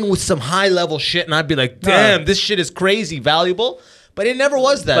come in with some high level shit, and I'd be like, damn, this shit is crazy valuable. But it never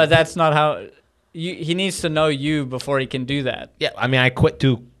was that. But that's not how. He needs to know you before he can do that. Yeah, I mean, I quit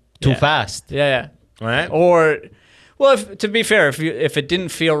too fast. Yeah. Right? Or, well, to be fair, if it didn't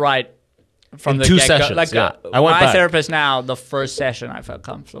feel right from In the 2 get-go, sessions, like yeah. I went my back. therapist now, the first session I felt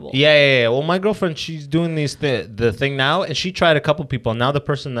comfortable. Yeah. Well, my girlfriend, she's doing the thing now, and she tried a couple people. Now the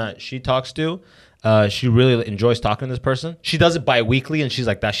person that she talks to, she really enjoys talking to this person. She does it bi-weekly, and she's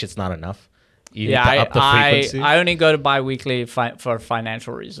like, that shit's not enough. You need to up the frequency. I only go to bi-weekly for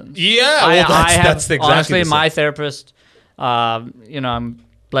financial reasons. Yeah, well, that's exactly honestly, the same. my therapist,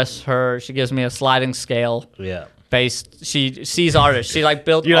 bless her, she gives me a sliding scale. Yeah. She sees artists. She like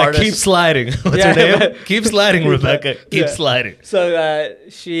built You're like, artists. keep sliding. What's Yeah. her name? Keep sliding, Rebecca. Keep sliding. So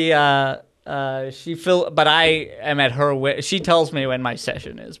she but I am at her. She tells me when my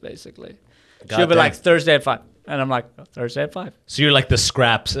session is basically. She'll be Goddamn. like Thursday at 5, and I'm like Thursday at 5. So you're like the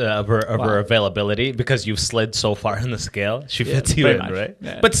scraps of her availability because you've slid so far in the scale. She fits you pretty in, much. right?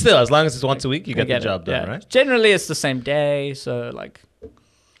 Yeah. But still, as long as it's once a week, you get the it. job done, Yeah. right? Generally, it's the same day, so like.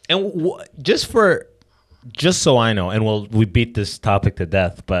 And just so I know, and we beat this topic to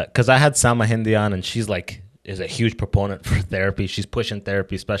death, but because I had Salma Hindi on, and she's like is a huge proponent for therapy. She's pushing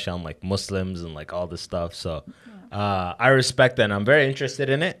therapy, especially on like Muslims and like all this stuff. So I respect that, and I'm very interested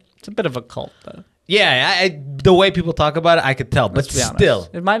in it. It's a bit of a cult, though. Yeah, the way people talk about it, I could tell. But Let's be honest. still,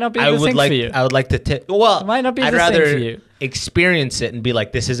 It might not be the thing for you. I would like to. Well, It might not be I'd the thing rather for you. experience it and be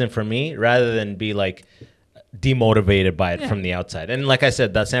like, this isn't for me, rather than be like demotivated by it from the outside. And like I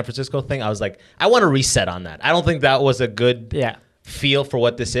said, that San Francisco thing, I was like, I want to reset on that. I don't think that was a good feel for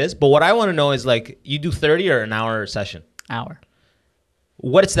what this is. But what I want to know is like, you do 30 or an hour session? Hour.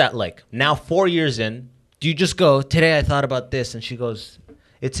 What's that like? Now 4 years in, do you just go, today I thought about this, and she goes,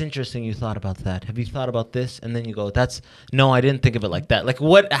 it's interesting you thought about that. Have you thought about this? And then you go, no, I didn't think of it like that. Like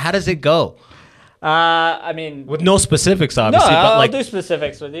how does it go? I mean, With no specifics, no, obviously. but I'll like, do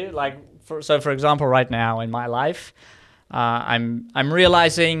specifics with you. Like, for example, right now in my life, I'm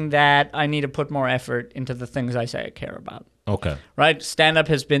realizing that I need to put more effort into the things I say I care about. okay. Right? Stand-up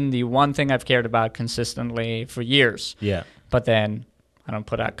has been the one thing I've cared about consistently for years. Yeah. But then I don't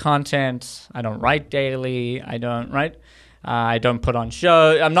put out content. I don't write daily. I don't, right? I don't put on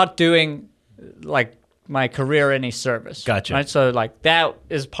show. I'm not doing like my career any service. Gotcha. Right. So like that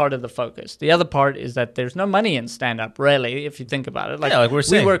is part of the focus. The other part is that there's no money in stand up, really, if you think about it. Like, Yeah, like we're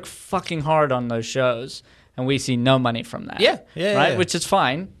saying. we work fucking hard on those shows and we see no money from that. Yeah, Right. yeah. Which is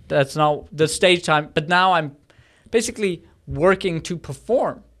fine. That's not the stage time. But now I'm basically working to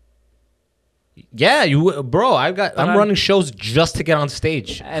perform. Yeah, bro. I'm running shows just to get on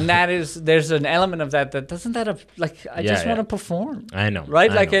stage. And there's an element of that doesn't that like I just want to perform. I know.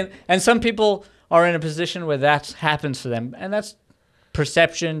 Right? I Like know. and some people are in a position where that happens for them, and that's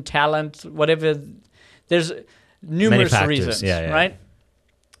perception, talent, whatever. There's numerous factors. reasons, Yeah. right?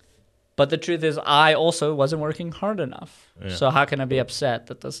 But the truth is, I also wasn't working hard enough. Yeah. So how can I be upset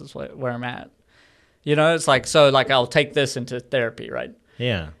that this is where I'm at? You know, it's like, so like I'll take this into therapy, right?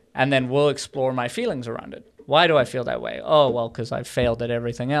 Yeah. And then we'll explore my feelings around it. Why do I feel that way? Oh, well, because I failed at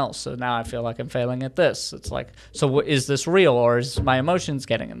everything else. So now I feel like I'm failing at this. It's like, so is this real, or is my emotions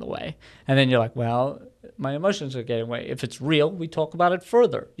getting in the way? And then you're like, well, my emotions are getting in the way. If it's real, we talk about it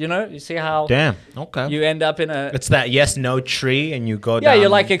further. You know, you see how Damn. Okay. you end up in a... It's that yes/no tree, and you go Yeah, down.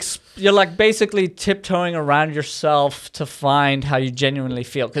 you're like basically tiptoeing around yourself to find how you genuinely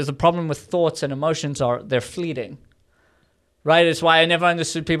feel. Because the problem with thoughts and emotions are they're fleeting. Right? It's why I never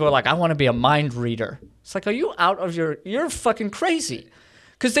understood people like, I want to be a mind reader. It's like, are you out of you're fucking crazy.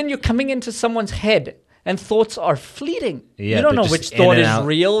 Because then you're coming into someone's head and thoughts are fleeting. Yeah, you don't know they're which just in thought and is out.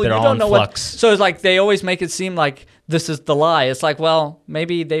 real. They're You all don't in know flux. So it's like they always make it seem like this is the lie. It's like, well,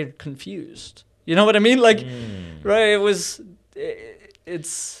 maybe they're confused. You know what I mean? Like, right?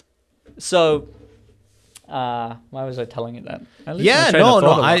 It's so. Why was I telling you that? I lose my Yeah, train of no. thought a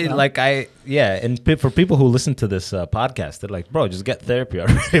lot now. And for people who listen to this podcast, they're like, bro, just get therapy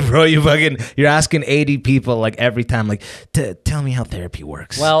already, bro. You're asking 80 people like every time, like, tell me how therapy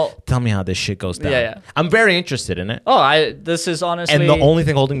works. Well, tell me how this shit goes down. Yeah. I'm very interested in it. This is honestly. And the only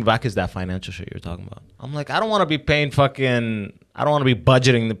thing holding me back is that financial shit you're talking about. I'm like, I don't want to be paying I don't want to be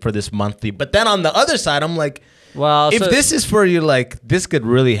budgeting for this monthly. But then on the other side, I'm like, well, if this is for you, like, this could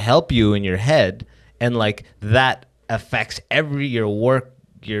really help you in your head. And like that affects your work,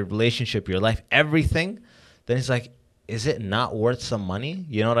 your relationship, your life, everything. Then it's like, is it not worth some money?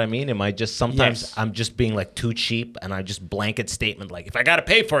 You know what I mean? Am I just sometimes Yes. I'm just being like too cheap, and I just blanket statement like, if I gotta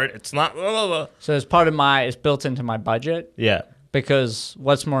pay for it, it's not. Blah, blah, blah. So it's part of it's built into my budget. Yeah. Because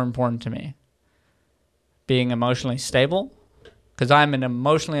what's more important to me? Being emotionally stable? Because I'm an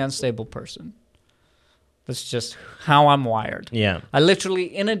emotionally unstable person. That's just how I'm wired. Yeah. I literally,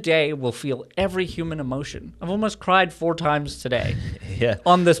 in a day, will feel every human emotion. I've almost cried 4 times today Yeah.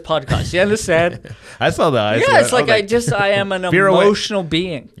 on this podcast. You understand? I saw that. Yeah, it's like I am an Fear away. emotional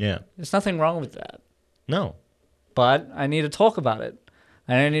being. Yeah. There's nothing wrong with that. No. But I need to talk about it.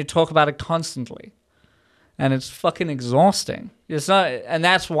 And I need to talk about it constantly. And it's fucking exhausting. It's not, and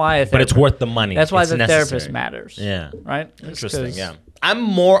that's why. But it's worth the money. That's why It's the necessary. therapist matters. Yeah. Right? Interesting. Yeah.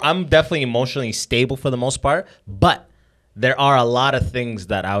 I'm definitely emotionally stable for the most part, but there are a lot of things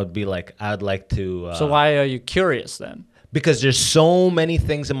that I would be like, I would like to. So why are you curious then? Because there's so many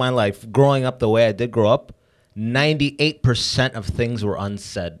things in my life. Growing up the way I did grow up, 98% of things were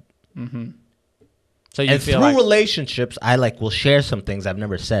unsaid. So you And feel through like relationships, I will share some things I've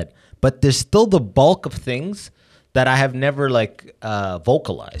never said, but there's still the bulk of things that I have never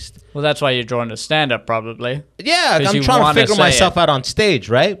vocalized. well, that's why you're drawn to stand up, probably. Yeah, 'Cause I'm you trying to wanna figure say myself it. out on stage,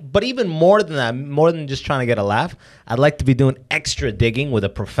 right? But even more than that, more than just trying to get a laugh, I'd like to be doing extra digging with a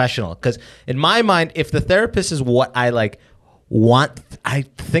professional. Because in my mind, if the therapist is what I want, I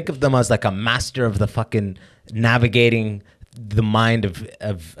think of them as like a master of the fucking navigating the mind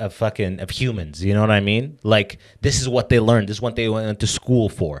of humans. You know what I mean? Like, this is what they learned. This is what they went to school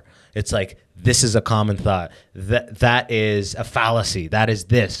for. It's like, this is a common thought. That is a fallacy. That is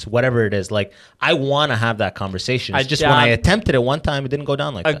this, whatever it is. Like, I want to have that conversation. It's just when I attempted it one time, it didn't go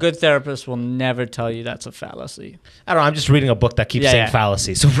down like that. A good therapist will never tell you that's a fallacy. I don't know. I'm just reading a book that keeps Yeah, saying yeah.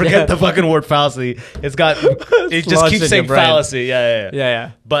 fallacy. So forget the fucking word fallacy. It just lodged keeps in saying your brain. fallacy. Yeah.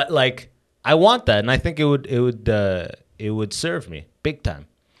 Yeah. But like, I want that, and I think it would serve me big time.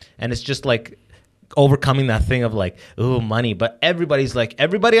 And it's just like overcoming that thing of like, oh, money. But everybody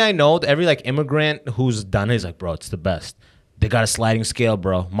I know, every like immigrant who's done it is like, bro, it's the best. They got a sliding scale,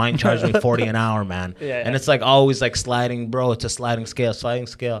 bro. Mine charged me 40 an hour, man. Yeah. And it's like always like sliding, bro. It's a sliding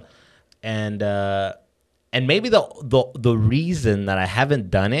scale. And maybe the reason that I haven't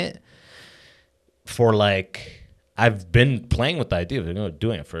done it for like, I've been playing with the idea of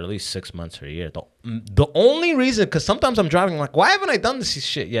doing it for at least 6 months or a year. The only reason, because sometimes I'm driving, like, why haven't I done this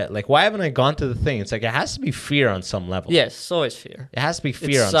shit yet? Like, why haven't I gone to the thing? It's like, it has to be fear on some level. Yes, it's always fear. It has to be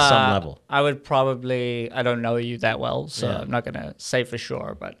fear on some level. I would probably, I don't know you that well, so Yeah. I'm not going to say for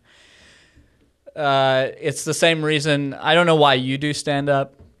sure, but it's the same reason. I don't know why you do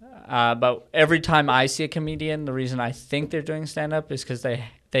stand-up, but every time I see a comedian, the reason I think they're doing stand-up is because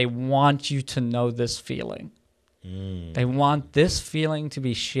they want you to know this feeling. They want this feeling to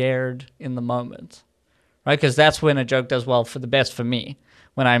be shared in the moment, right? Because that's when a joke does well for the best for me.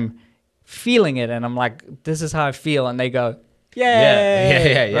 When I'm feeling it and I'm like, this is how I feel, and they go,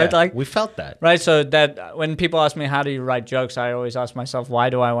 yay! Yeah. Right? Like, we felt that. right? So that when people ask me, how do you write jokes? I always ask myself,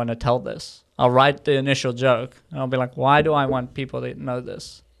 why do I want to tell this? I'll write the initial joke, and I'll be like, why do I want people to know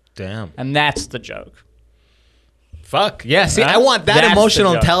this? Damn. And that's the joke. Fuck. Yeah, see, Right? I want that That's the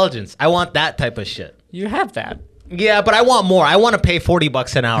emotional joke. intelligence. I want that type of shit. You have that. Yeah, but I want more. I want to pay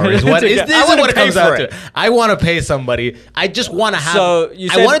 $40 an hour. Is what, I this is wanna what it pay comes for out it. to. I want to pay somebody. I just want to have. So you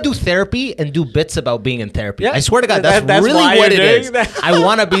I said- want to do therapy and do bits about being in therapy. Yeah. I swear to God, that's That's really why what it you're doing is. that. I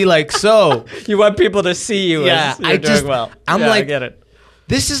want to be like, so. You want people to see you Yeah, as you're I doing just. well. I'm Yeah, like, I get it.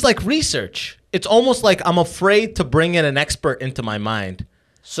 this is like research. It's almost like I'm afraid to bring in an expert into my mind.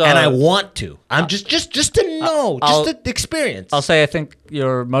 So, And I want to. I'm just to know, I'll- just to experience. I'll say I think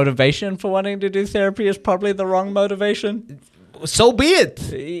your motivation for wanting to do therapy is probably the wrong motivation. So be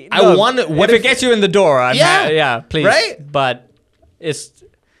it. I No, want to. What if it gets you in the door? Yeah. Please. Right? But it's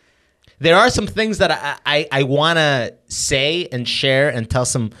There are some things that I want to say and share and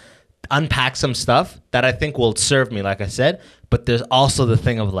unpack some stuff that I think will serve me, like I said. But there's also the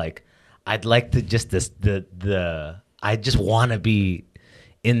thing of like, I'd like to just I just want to be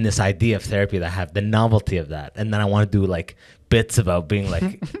in this idea of therapy that I have the novelty of that. And then I want to do like bits about being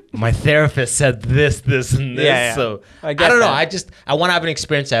like, my therapist said this, and this. Yeah. So I I get don't know. that. I want to have an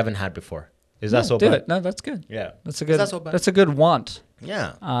experience I haven't had before. Is that so do bad? it. No, that's good. Yeah. That's a good. Is that so bad? That's a good want.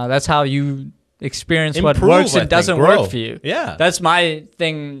 Yeah. That's how you experience what Improve, works I and think, doesn't grow. work for you. Yeah. That's my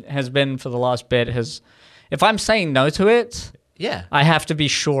thing has been for the last bit if I'm saying no to it, Yeah. I have to be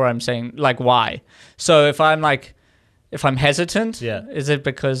sure I'm saying like why. So if I'm hesitant, Yeah. is it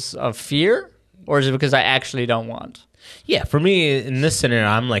because of fear or is it because I actually don't want? Yeah, for me in this scenario,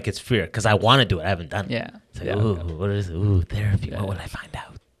 I'm like it's fear because I want to do it. I haven't done it. Yeah. It's like, Yeah. ooh, what is it? Ooh, therapy. What will I find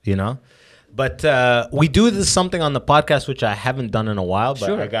out? You know. But we do this something on the podcast which I haven't done in a while, but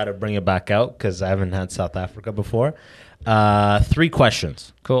Sure. I got to bring it back out because I haven't had South Africa before. 3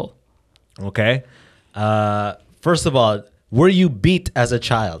 questions. Cool. Okay. First of all, were you beat as a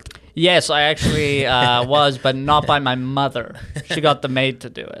child? Yes, I actually was, but not by my mother. She got the maid to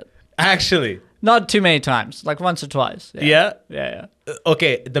do it. Actually. Not too many times, like once or twice. Yeah. Yeah.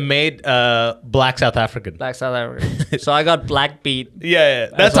 Okay. The maid, black South African. Black South African. So I got black beat. Yeah.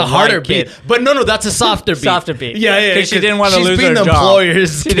 That's a a harder white beat. kid. But no, that's a softer beat. Softer beat. Yeah. Because she didn't want to she's lose been her the job.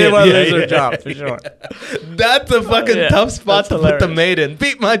 employer's She kid. didn't want to lose Yeah, her yeah. job, for sure. That's a fucking Yeah, tough spot that's to put the hilarious. maid in.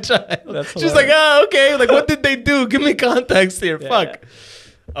 Beat my child. That's She's like, okay. Like, what did they do? Give me context here. Yeah, Fuck.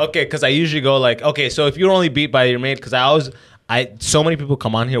 Okay, because I usually go like, okay, so if you're only beat by your maid, because so many people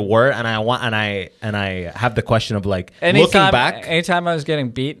come on here and I have the question of like looking back. Anytime I was getting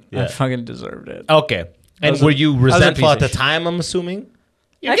beat, Yeah. I fucking deserved it. Okay, and was a- were you I was a resentful piece at the of shit. time? I'm assuming.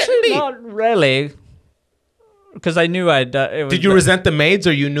 You're Actually, getting beat. not really. Because I knew I'd done it. Did you resent the maids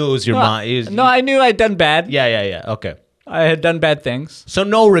or you knew it was your mom? No, I knew I'd done bad. Yeah. Okay. I had done bad things. So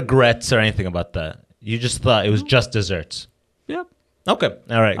no regrets or anything about that. You just thought it was just desserts. Yep. Okay.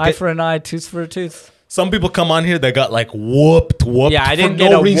 All right. Eye for an eye, tooth for a tooth. Some people come on here that got like whooped Yeah, I didn't for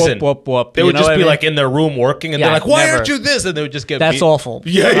get no a reason. whoop. They You would know just what be I mean? like in their room working, and Yeah, they're like, "Why never. aren't you this?" And they would just get That's beat. awful.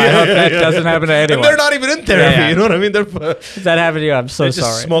 Yeah, I hope that yeah. doesn't happen to anyone. And they're not even in therapy. Yeah. You know what I mean? They're If that happened to you, I'm so just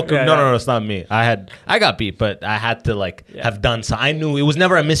sorry. smoking. Yeah, No, it's not me. I got beat, but I had to like Yeah. have done so. I knew it was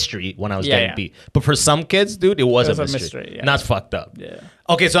never a mystery when I was Yeah, getting yeah. beat. But for some kids, dude, it was, It was a a mystery. mystery, yeah. And that's fucked up. Yeah.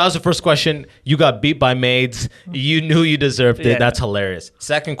 Okay, so that was the first question. You got beat by maids. You knew you deserved it. Yeah. That's hilarious.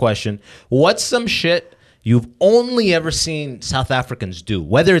 Second question: what's some shit you've only ever seen South Africans do,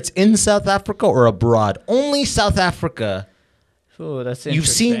 whether it's in South Africa or abroad? Only South Africa. Ooh, that's You've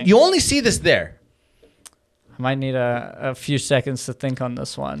interesting. seen. You only see this there. I might need a few seconds to think on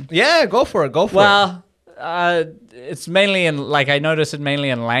this one. Yeah, go for it. Go for it. Well, it's mainly in, like, I notice it mainly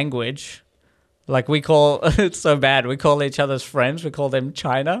in language. Like, we call, it's so bad, we call each other's friends, we call them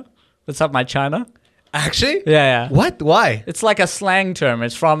China. What's up, my China? Actually? Yeah. What? Why? It's like a slang term.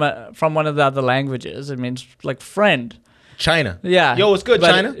 It's from one of the other languages. It means, like, friend. China. Yeah. Yo, what's good,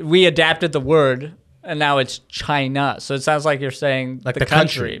 But China? we adapted the word, and now it's China. So it sounds like you're saying Like the the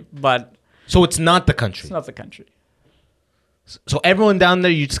country, but So it's not the country. it's not the country. So everyone down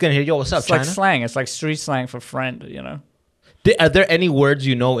there, you're just gonna hear, yo, what's up, It's China? like slang. It's like street slang for friend, you know. Are there any words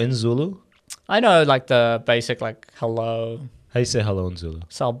you know in Zulu? I know like the basic like hello, How you say hello in Zulu?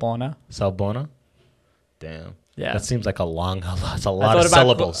 salbona. Salbona? Damn. Yeah. That seems like a long hello. It's a I lot thought of about,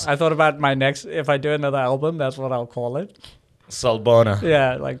 syllables. I thought about my next, if I do another album, that's what I'll call it. Salbona.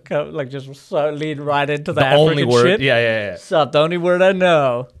 Yeah, like just so lead right into the The African only word. shit. Yeah. Sup, the only word I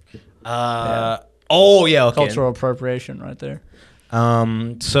know. Oh, yeah, okay. Cultural appropriation right there.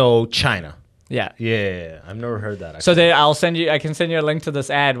 So China. Yeah. Yeah. I've never heard that. So I can send you a link to this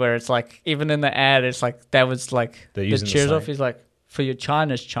ad where it's like, even in the ad, it's like, that was like, They're the using the cheers slang. off. He's like, for your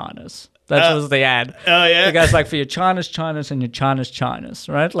Chinas. That was the ad. Oh, yeah? The guy's like, for your Chinas and your Chinas,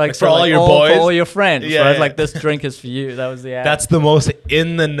 right? Like for all your boys? For all your friends, Yeah, right? yeah. Like, this drink is for you. That was the ad. That's the most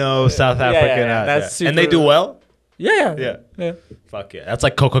in the know South African yeah. ad. That's And they super- do well? Yeah. Fuck yeah. That's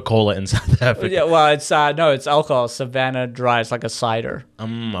like Coca-Cola in South Africa. Yeah, well, it's it's alcohol. Savannah Dry. It's like a cider.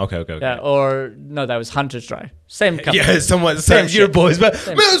 Okay. Yeah, or no, that was Hunter's Dry. Same company. Yeah, someone Same said your shit. boys, man.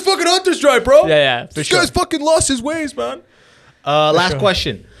 Man, it's fucking Hunter's Dry, bro. Yeah, for This sure. guy's fucking lost his ways, man. Last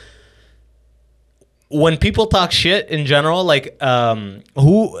question. When people talk shit in general, like,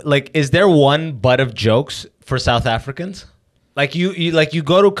 is there one butt of jokes for South Africans? Like you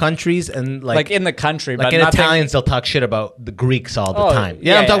go to countries and Like in the country, like but in nothing, Italians, they'll talk shit about the Greeks all the Oh, time.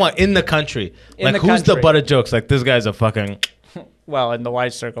 yeah, I'm talking yeah. about in the country. In Like the who's the country. butt of jokes? Like this guy's a fucking Well, in the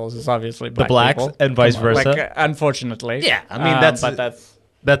white circles, it's obviously the black blacks people. and vice Come on, versa. Like, unfortunately. Yeah, I mean, that's- but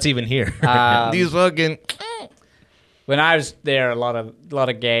That's even here. These fucking when I was there, a lot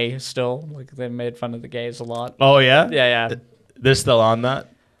of gay still. Like they made fun of the gays a lot. Oh yeah, Yeah. They're still on that.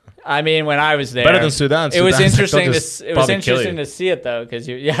 I mean, when I was there, Better than Sudan. It was Sudan's like, interesting. they'll just It was probably kill interesting you. to see it though, because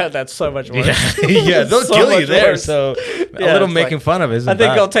that's so much worse. Yeah, they'll So kill you much there. worse. So a Yeah, little it's making like- fun of isn't I think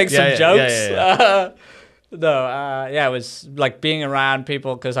bad. they'll take some Yeah, jokes. yeah. It was like being around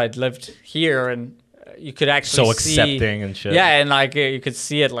people because I'd lived here and you could actually So see, accepting and shit. Yeah, and like you could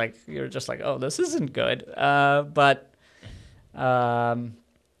see it, like you're just like, oh, this isn't good.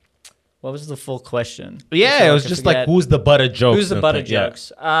 What was the full question? Yeah, So it I was can just forget. like who's the butt of jokes? Who's the and butt of thing. Yeah.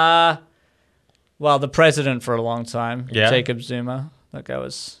 jokes? Well, the president for a long time, Yeah. Jacob Zuma. That guy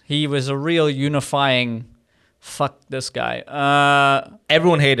he was a real unifying. Fuck this guy.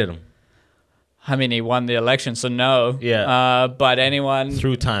 Everyone hated him I mean, he won the election, so no. Yeah. But anyone,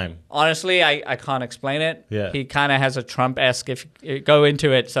 through time. honestly, I can't explain it. Yeah. He kind of has a Trump-esque, if you go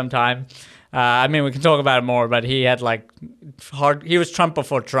into it sometime. I mean, we can talk about it more, but he had he was Trump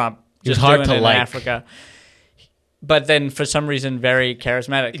before Trump. He was just hard doing to it in like. Africa. But then for some reason, very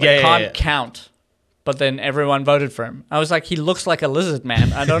charismatic. Like, Yeah. can't count. But then everyone voted for him. I was like, he looks like a lizard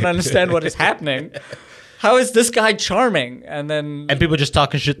man. I don't understand what is happening. How is this guy charming? And then And people just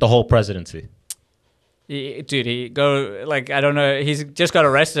talking shit the whole presidency. I don't know. He's just got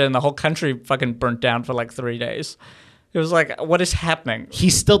arrested and the whole country fucking burnt down for like 3 days. It was like, what is happening?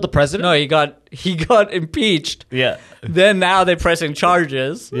 He's still the president? No, he got impeached. Yeah. Then now they're pressing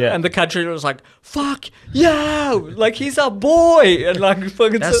charges. Yeah. And the country was like, fuck yeah, like he's a boy. And like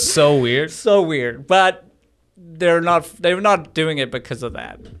fucking That's so weird. so weird. But they're not doing it because of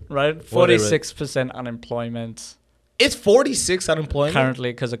that, right? What are they- 46% unemployment It's 46 unemployment.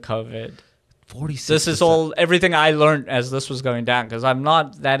 currently because of COVID. 46. This is everything I learned as this was going down because I'm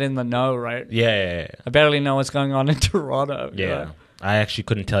not that in the know, right? Yeah. I barely know what's going on in Toronto. Yeah. I actually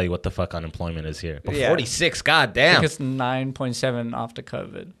couldn't tell you what the fuck unemployment is here. But Yeah. 46, I goddamn. think it's 9.7 after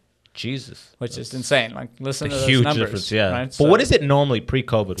COVID, Jesus. which is insane. Like, listen A to those huge numbers, difference, yeah. Right? But So what is it normally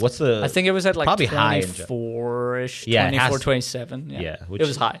pre-COVID? What's the... I think it was at like probably high in general. 24-ish, Yeah, it 24, has- 27. Yeah, Yeah. it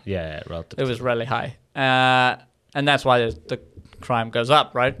was high. Yeah, relative. It was really high. And that's why the crime goes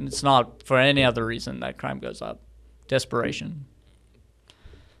up, right? It's not for any other reason that crime goes up. Desperation.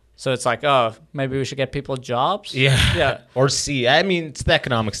 So it's like, oh, maybe we should get people jobs? Yeah. Yeah. Or C. I mean, it's the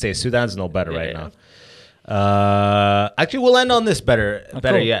economic state. Sudan's no better right Yeah. now. Actually, we'll end on this better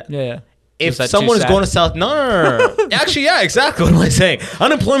Cool. yet. Yeah. If Is that someone too is going to sad? South... No. Actually, yeah, exactly. What am I saying?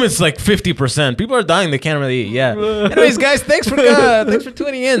 Unemployment's like 50%. People are dying. They can't really eat. Yeah. Anyways, guys, thanks for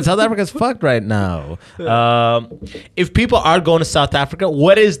tuning in. South Africa's fucked right now. If people are going to South Africa,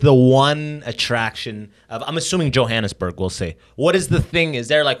 what is the one attraction of... I'm assuming Johannesburg, we'll say. What is the thing? Is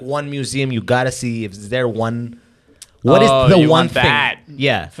there like one museum you got to see? Is there one... What is the you one want thing? that?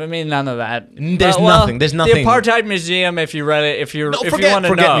 Yeah. For me, none of that. There's nothing. There's nothing. The Apartheid Museum, if you No, want to forget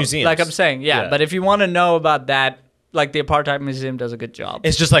know, museums. like I'm saying, Yeah. But if you want to know about that like the apartheid museum does a good job.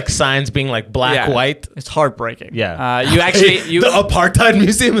 It's just like signs being like black, Yeah. white. It's heartbreaking. Yeah. You actually the apartheid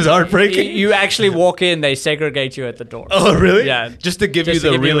museum is heartbreaking. you actually walk in, they segregate you at the door. Oh, really? Yeah. Just to give you Just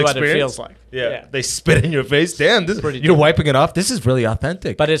to the give you real what experience. it feels like. Yeah. They spit in your face. Damn, you're wiping it off. This is really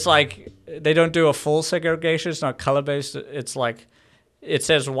authentic. But it's like they don't do a full segregation. It's not color based. It's like it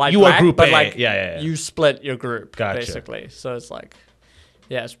says white, You are black, group but A. like Yeah. you split your group Gotcha. basically. So it's like,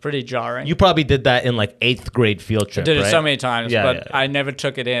 yeah, it's pretty jarring. You probably did that in like 8th grade field trip. I did it right? so many times, Yeah, but yeah. I never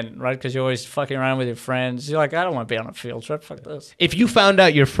took it in, right? Because you're always fucking around with your friends. You're like, I don't want to be on a field trip. Fuck this. If you found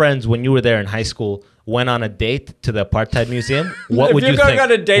out your friends when you were there in high school went on a date to the apartheid museum, what would you think? If you're going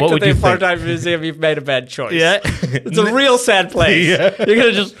on a date What to would the you think? apartheid museum, you've made a bad choice. Yeah. It's a real sad place. Yeah. You're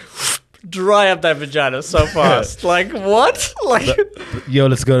going to just dry up that vagina so fast. Like, what? Like, Yo,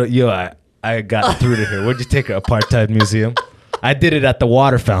 let's go. I got through to her. Where'd you take her? Apartheid museum. I did it at the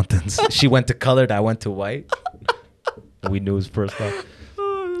water fountains. She went to colored. I went to white. We knew it was first off.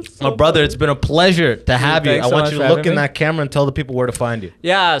 My brother, it's been a pleasure to have you. thanks I so want much you for to look having in me. that camera and tell the people where to find you.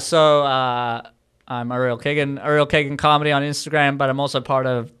 yeah, so I'm Ariel Kagan, Ariel Kagan Comedy on Instagram, but I'm also part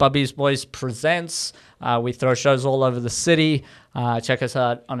of Bubby's Boys Presents. We throw shows all over the city. Check us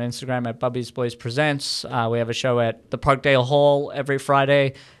out on Instagram at Bubby's Boys Presents. We have a show at the Parkdale Hall every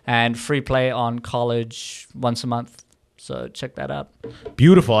Friday and free play on College once a month. So check that out.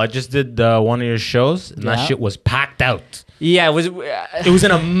 Beautiful. I just did one of your shows, and that Yeah. shit was packed out. Yeah, it was. It was in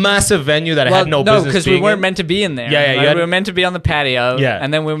a massive venue that I had no business because being we weren't in. meant to be in there. Yeah, yeah, you Like, had- we were meant to be on the patio. Yeah.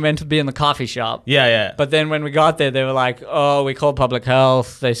 and then we were meant to be in the coffee shop. Yeah. But then when we got there, they were like, "Oh, we called public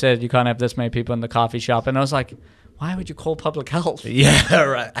health." They said you can't have this many people in the coffee shop, and I was like, "Why would you call public health? Yeah,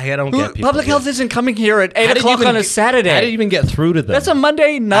 right. I don't get people. Public health isn't coming here at How 8 did you o'clock even on a get- Saturday. How did you even get through to them? That's a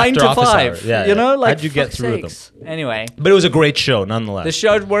Monday 9 After to office 5. hours. Yeah, you know, yeah. like How'd you get fuck's through them? sakes. Anyway, But it was a great show, nonetheless. the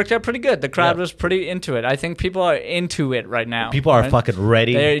show worked out pretty good. The crowd Yeah. was pretty into it. I think people are into it right now. People are right? fucking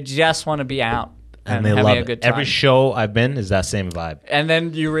ready, They just want to be out and and they having love a it. good time. Every show I've been is that same vibe. And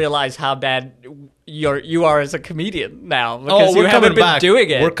then you realize how bad you are as a comedian now because you we're haven't coming been back. doing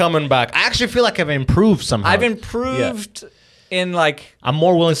it. We're coming back. I actually feel like I've improved somehow. I've improved in like I'm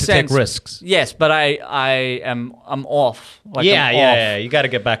more willing to take sense. risks. Yes, but I'm off. Like Yeah, I'm yeah. off. You got to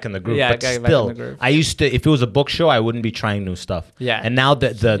get back in the groove. Yeah, but gotta get back in still, the groove. I used to. If it was a book show, I wouldn't be trying new stuff. Yeah. And now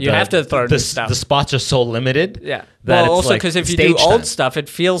You have to throw new stuff. The spots are so limited. Yeah. That Well, it's also like because if you do stage old time. stuff, it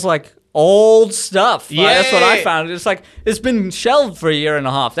feels like old stuff. Yeah. That's what I found. It's like it's been shelved for a year and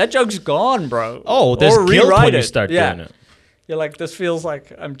a half. That joke's gone, bro. Oh, there's Or guilt rewrite when you it. start Yeah. doing it. You're like, this feels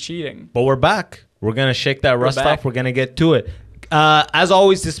like I'm cheating. But we're back. We're gonna shake that rust back. off. We're gonna get to it. As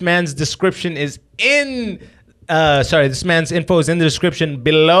always, this man's description is in. This man's info is in the description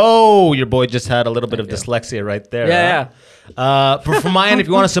below. Your boy just had a little bit of dyslexia right there. Yeah, For my end, if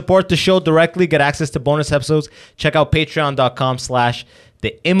you want to support the show directly, get access to bonus episodes, check out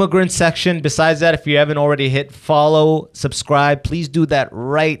patreon.com/the immigrant section. Besides that, if you haven't already hit follow, subscribe, please do that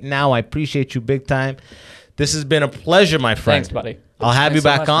right now. I appreciate you big time. This has been a pleasure, my friend. Thanks, buddy. I'll have Thanks you so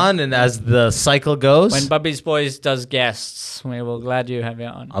back much, on, and as the cycle goes, When Bubby's Boys does guests, we will glad you have you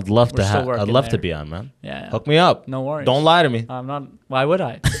on. I'd love We're to still have. I'd working love to there. be on, man. Yeah. Hook me up. No worries. Don't lie to me. I'm not. Why would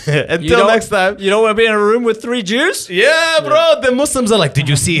I? Until next time. You don't want to be in a room with 3 Jews? Yeah, bro. The Muslims are like, did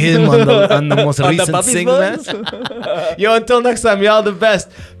you see him on the most On the recent Bubby's sing, Boys? man? Yo, until next time, y'all the best.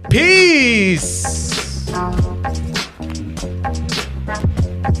 Peace.